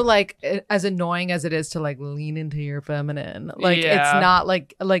also like as annoying as it is to like lean into your feminine. Like it's not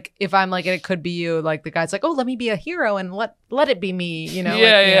like if I'm like it could be you. Like the guy's like, oh, let me be a hero and let it be me. You know,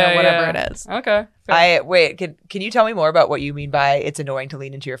 whatever it is. Okay. Wait. Can you tell me more about what you mean by it's annoying to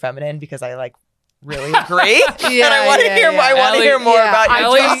lean into your feminine? Because I like really agree. And I want to hear. I want to hear more about your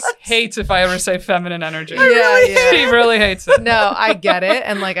Ellie thoughts. hates if I ever say feminine energy. Yeah. She really hates it. No, I get it,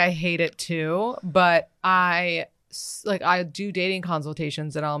 and like I hate it too. But I do dating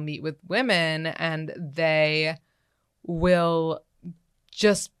consultations, and I'll meet with women, and they will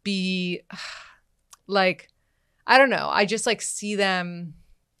just be like, I don't know. I just like see them.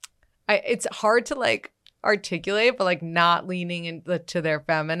 It's hard to like articulate, but like not leaning into their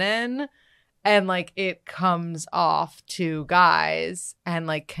feminine. and like it comes off to guys and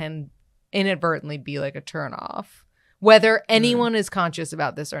like can inadvertently be like a turn off, whether anyone is conscious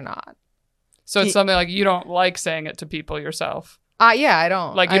about this or not. So it's something like you don't like saying it to people yourself. Yeah, I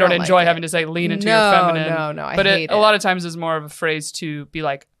don't. Like you don't enjoy like having to say lean into your feminine. No, I but hate it. A lot of times is more of a phrase to be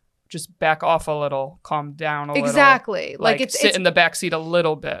like, just back off a little, calm down a little. Exactly. Like it's in the backseat a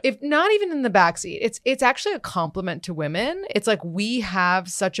little bit. If not even in the backseat, it's actually a compliment to women. It's like we have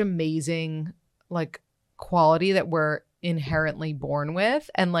such amazing like quality that we're inherently born with,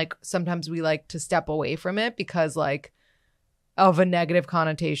 and like sometimes we like to step away from it because like of a negative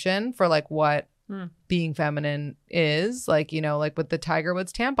connotation for like what being feminine is, like, you know, like with the Tiger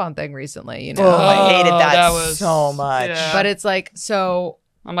Woods tampon thing recently, you know. I hated that so much. Yeah. But it's like, so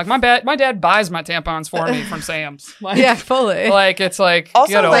I'm like, my dad buys my tampons for me from Sam's. Like, yeah, fully. Like it's like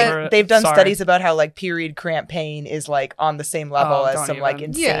also get like over it. they've done Sorry. studies about how like period cramp pain is like on the same level as some even. like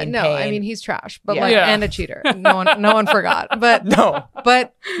insane yeah, no, pain. I mean he's trash, but Yeah. like and a cheater. No one forgot. But no.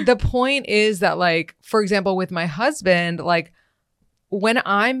 But the point is that like, for example, with my husband, like when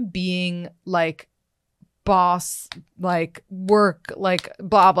I'm being like boss, like work, like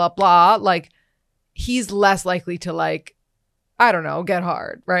blah blah blah, like he's less likely to like, I don't know, get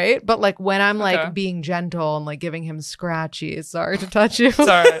hard, right? But like when I'm like being gentle and like giving him scratchies, sorry to touch you,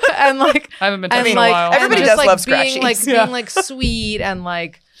 sorry, and like I haven't been touched in like, a while. Everybody just, does like, love being, scratchies. like Yeah. being like sweet and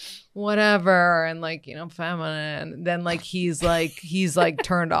like whatever and like, you know, feminine, then like he's like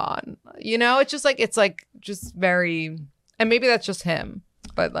turned on, you know. It's just very, and maybe that's just him,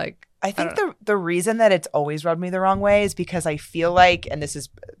 but like I think the reason that it's always rubbed me the wrong way is because I feel like, and this is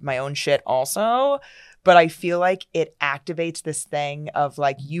my own shit also, but I feel like it activates this thing of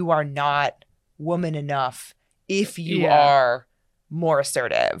like, you are not woman enough if you are more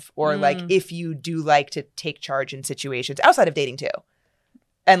assertive, or like if you do like to take charge in situations outside of dating too.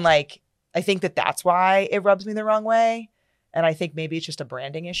 And like, I think that that's why it rubs me the wrong way. And I think maybe it's just a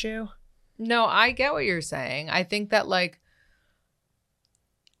branding issue. No, I get what you're saying. I think that like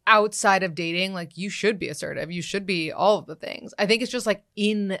outside of dating, like you should be assertive. You should be all of the things. I think it's just like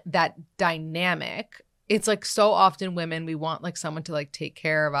in that dynamic, it's like so often women, we want like someone to like take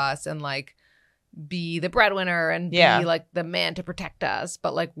care of us and like be the breadwinner and be like the man to protect us.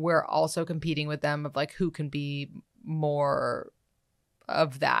 But like we're also competing with them of like who can be more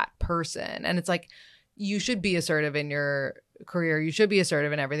of that person. And it's like you should be assertive in your career, you should be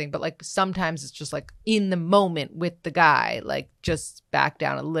assertive in everything, but like sometimes it's just like in the moment with the guy, like just back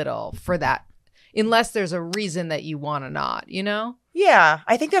down a little for that, unless there's a reason that you want to not, you know. Yeah,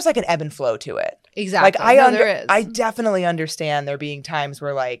 I think there's like an ebb and flow to it. Exactly. Like there is. I definitely understand there being times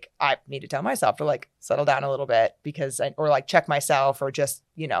where like I need to tell myself to like settle down a little bit or like check myself, or just,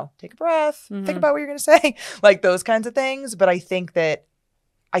 you know, take a breath, think about what you're going to say, like those kinds of things. But I think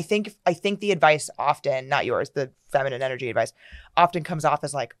the advice often, not yours, the feminine energy advice, often comes off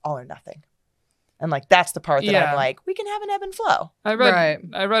as like all or nothing. And like that's the part that I'm like, we can have an ebb and flow. I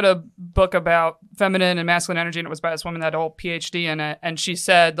read a book about feminine and masculine energy, and it was by this woman that had a whole PhD in it. And she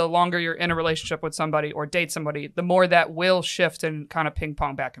said the longer you're in a relationship with somebody or date somebody, the more that will shift and kind of ping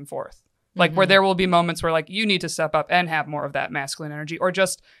pong back and forth. Like where there will be moments where like you need to step up and have more of that masculine energy, or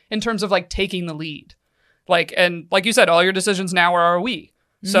just in terms of like taking the lead. Like, and like you said, all your decisions now are we.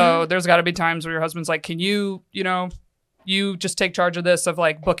 So there's got to be times where your husband's like, can you just take charge of this, of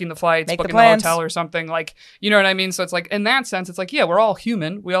like booking the flights, booking the hotel or something, like, you know what I mean? So it's like, in that sense, it's like, yeah, we're all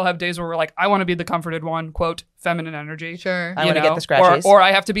human. We all have days where we're like, I want to be the comforted one, quote, feminine energy. Sure. I want to get the scratchies. Or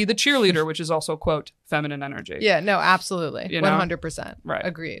I have to be the cheerleader, which is also, quote, feminine energy. Yeah, no, absolutely. You know? 100%. Right.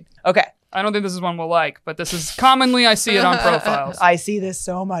 Agreed. Okay. I don't think this is one we'll like, but this is commonly, I see it on profiles. I see this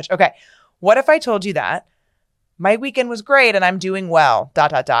so much. Okay. What if I told you that my weekend was great and I'm doing well, ...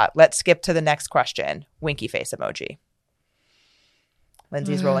 Let's skip to the next question. Winky face emoji.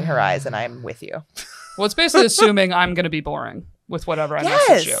 Lindsay's rolling her eyes and I'm with you. Well, it's basically assuming I'm going to be boring with whatever I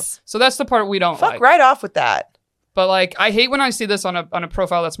message you. So that's the part we don't Fuck like. right off with that. But like, I hate when I see this on a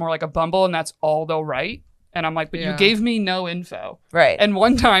profile that's more like a Bumble and that's all they'll write. And I'm like, but you gave me no info. Right. And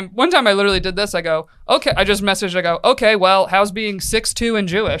one time I literally did this. I go, okay, I just messaged, I go, okay, well, how's being 6'2" and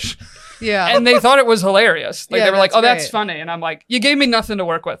Jewish? Yeah. And they thought it was hilarious. Like, Yeah, they were like, oh, that's that's funny. And I'm like, you gave me nothing to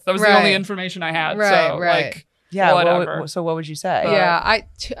work with. That was the only information I had. So, like, yeah, whatever. So what would you say? Yeah,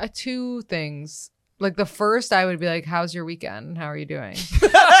 two things. Like the first, I would be like, "How's your weekend? How are you doing?" because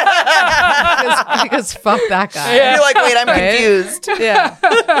fuck that guy. Yeah. You're like, wait, I'm confused. Yeah.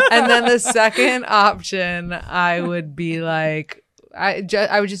 And then the second option, I would be like,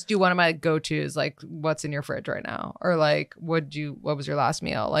 I would just do one of my go-tos, like, what's in your fridge right now, or like, what was your last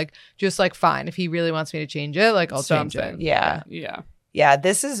meal? Like, just like, fine, if he really wants me to change it, like, I'll change it. Yeah. Yeah. Yeah,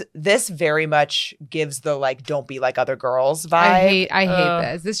 this very much gives the like don't be like other girls vibe. I hate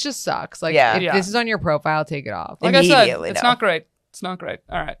this. This just sucks. Like if this is on your profile, take it off. Like I said, it's not great. It's not great.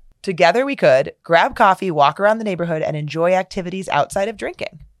 All right. Together we could grab coffee, walk around the neighborhood, and enjoy activities outside of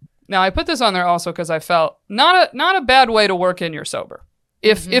drinking. Now I put this on there also because I felt not a bad way to work in you're sober.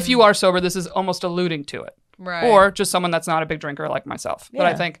 If you are sober, this is almost alluding to it. Right. Or just someone that's not a big drinker like myself. Yeah. But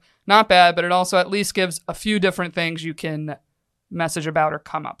I think not bad, but it also at least gives a few different things you can message about or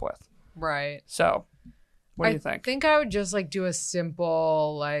come up with. Right. So what do you think? I think I would just like do a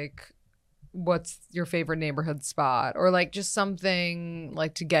simple like what's your favorite neighborhood spot, or like just something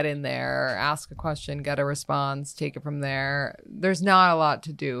like to get in there, ask a question, get a response, take it from there. There's not a lot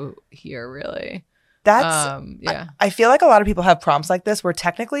to do here really. That's I feel like a lot of people have prompts like this where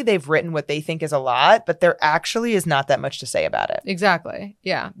technically they've written what they think is a lot, but there actually is not that much to say about it. Exactly.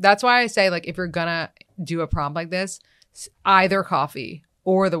 Yeah. That's why I say like if you're gonna do a prompt like this, either coffee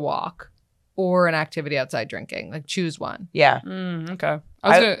or the walk or an activity outside drinking. Like choose one. Yeah. Okay.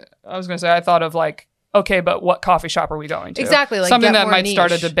 I was gonna say I thought of like, okay, but what coffee shop are we going to? Exactly. Like something that might niche.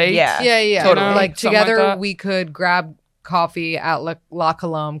 start a debate. Yeah. Totally. Like together like we could grab coffee at La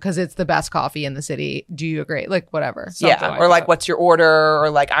Colombe because it's the best coffee in the city. Do you agree? Like whatever. Yeah. Or like what's your order? Or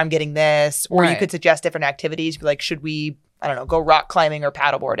like I'm getting this. Or Right. you could suggest different activities. Like should we, I don't know, go rock climbing or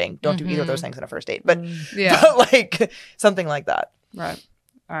paddleboarding? Don't do either of those things on a first date. But, but like something like that. Right.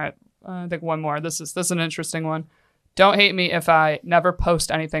 All right. I think one more. This is an interesting one. Don't hate me if I never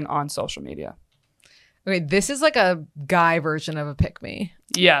post anything on social media. Okay, this is like a guy version of a pick me.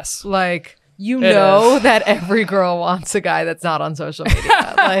 Yes. Like that every girl wants a guy that's not on social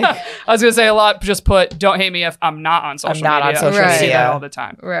media. Like I was gonna say a lot. Just put don't hate me if I'm not on social media. On social media. media. I see that all the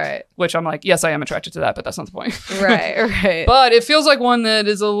time. Right. Which I'm like, yes, I am attracted to that, but that's not the point. Right. But it feels like one that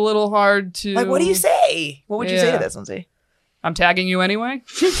is a little hard to. Like, what do you say? What would you say to this, Lindsay? I'm tagging you anyway.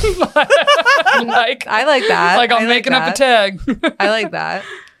 Like I like that. Like I'm making up a tag. I like that.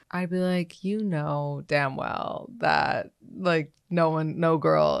 I'd be like, you know damn well that like no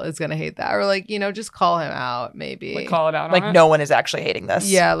girl is gonna hate that, or like just call him out maybe. Like call it out. Like no one is actually hating this.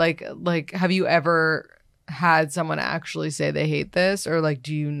 Yeah, like have you ever had someone actually say they hate this, or like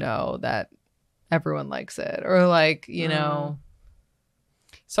do you know that everyone likes it, or like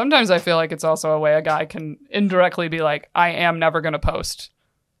Sometimes I feel like it's also a way a guy can indirectly be like, I am never going to post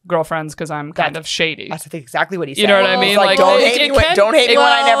girlfriends because I'm kind of shady. That's exactly what he said. You know what I mean? Like don't hate me when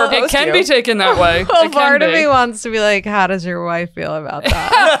I never post you. It can be taken that way. Well, part of me wants to be like, how does your wife feel about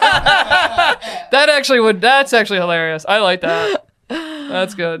that? That's actually hilarious. I like that.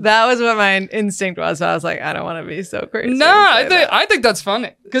 That's good. That was what my instinct was. So I was like, I don't want to be so crazy. No, I think that's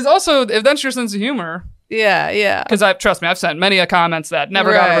funny. Because also, if that's your sense of humor. Yeah. Because trust me, I've sent many comments that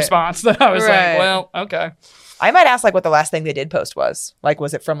never got a response. That I was like, well, okay. I might ask like what the last thing they did post was. Like,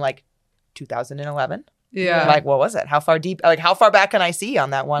 was it from like 2011? Yeah. Like, what was it? How far deep? Like, how far back can I see on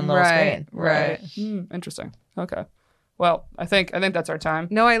that one little screen? Right. Interesting. Okay. Well, I think that's our time.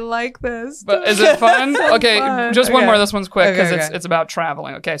 No, I like this. But is it fun? Okay, fun. just one more. This one's quick because Okay. it's about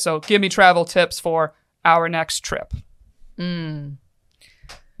traveling. Okay, so give me travel tips for our next trip.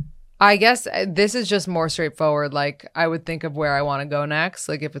 I guess this is just more straightforward. Like I would think of where I want to go next.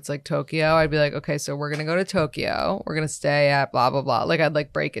 Like if it's like Tokyo, I'd be like, okay, so we're going to go to Tokyo. We're going to stay at blah, blah, blah. Like I'd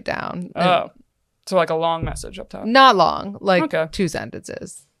like break it down. Oh, so like a long message up top. Not long, like Okay. 2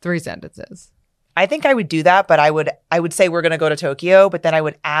 sentences, 3 sentences. I think I would do that, but I would say we're gonna go to Tokyo, but then I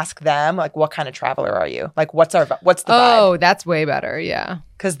would ask them like, what kind of traveler are you? Like, what's the vibe? Oh, that's way better. Yeah.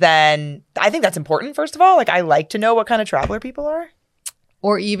 Because then I think that's important. First of all, like I like to know what kind of traveler people are.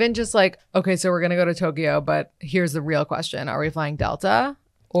 Or even just like, okay, so we're going to go to Tokyo, but here's the real question. Are we flying Delta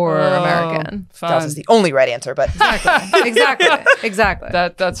or American? Delta's the only right answer, but Exactly.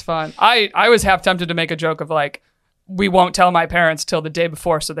 That's fun. I was half tempted to make a joke of like, we won't tell my parents till the day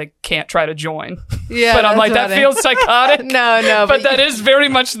before so they can't try to join. Yeah. But I'm like, that feels psychotic. No. But that is very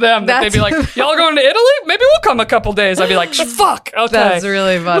much them. That they'd be like, y'all going to Italy? Maybe we'll come a couple days. I'd be like, fuck. Okay. That's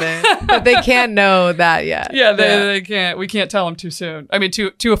really funny. But they can't know that yet. Yeah, they can't. We can't tell them too soon. I mean,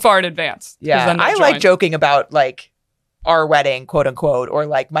 too far in advance. Yeah, I like joking about like our wedding, quote unquote, or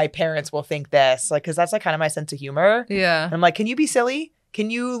like my parents will think this, like, because that's like kind of my sense of humor. Yeah. And I'm like, can you be silly? Can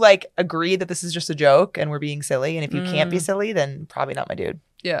you like agree that this is just a joke and we're being silly? And if you can't be silly, then probably not my dude.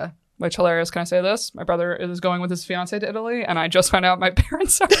 Yeah. which hilarious. Can I say this? My brother is going with his fiance to Italy, and I just found out my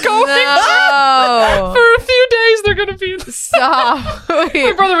parents are going. No. For a few days, they're going to be. Stop.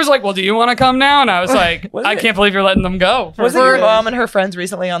 My brother was like, well, do you want to come now? And I was like, I can't believe you're letting them go. Wasn't your mom and her friends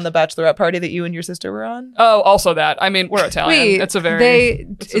recently on the bachelorette party that you and your sister were on? Oh, also that. I mean, we're Italian. Wait, it's a very.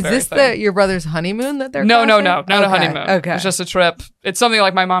 Is this your brother's honeymoon that they're No, crashing? not a honeymoon. Okay. It's just a trip. It's something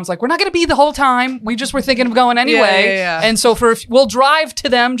like my mom's like, we're not going to be the whole time. We just were thinking of going anyway. Yeah. And so we'll drive to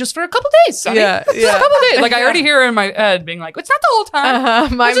them just for a couple days, Sonny. Yeah. Just a couple days. Like I already hear in my head being like, it's not the whole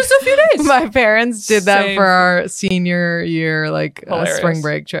time. It's just a few days. My parents did that Same. for our senior year, Hilarious. spring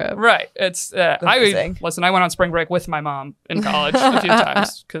break trip. Right. It's I went on spring break with my mom in college a few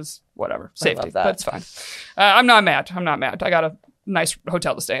times because whatever, safety, but it's fine. I'm not mad. I got a nice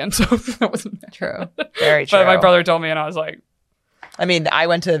hotel to stay in, so that wasn't bad. True. Very true. But my brother told me, and I was like, I mean, I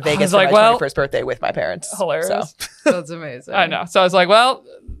went to Vegas for like, my 21st birthday with my parents. Hilarious. So. That's amazing. I know. So I was like, well,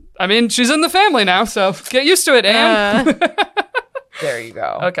 I mean, she's in the family now, so get used to it, Anne. There you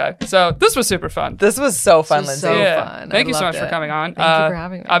go. Okay. So this was super fun. This was so fun, Lindsay. So fun. Thank I you so loved much for it. coming on. Thank you for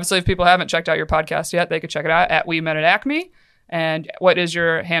having me. Obviously, if people haven't checked out your podcast yet, they could check it out at We Met at Acme. And what is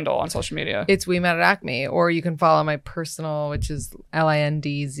your handle on social media? It's We Met at Acme, or you can follow my personal, which is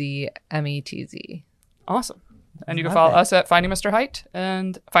LINDZMETZ. Awesome. And you can follow us at Finding Mr. Height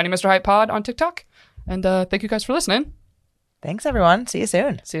and Finding Mr. Height Pod on TikTok. And thank you guys for listening. Thanks, everyone. See you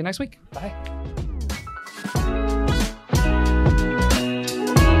soon. See you next week. Bye.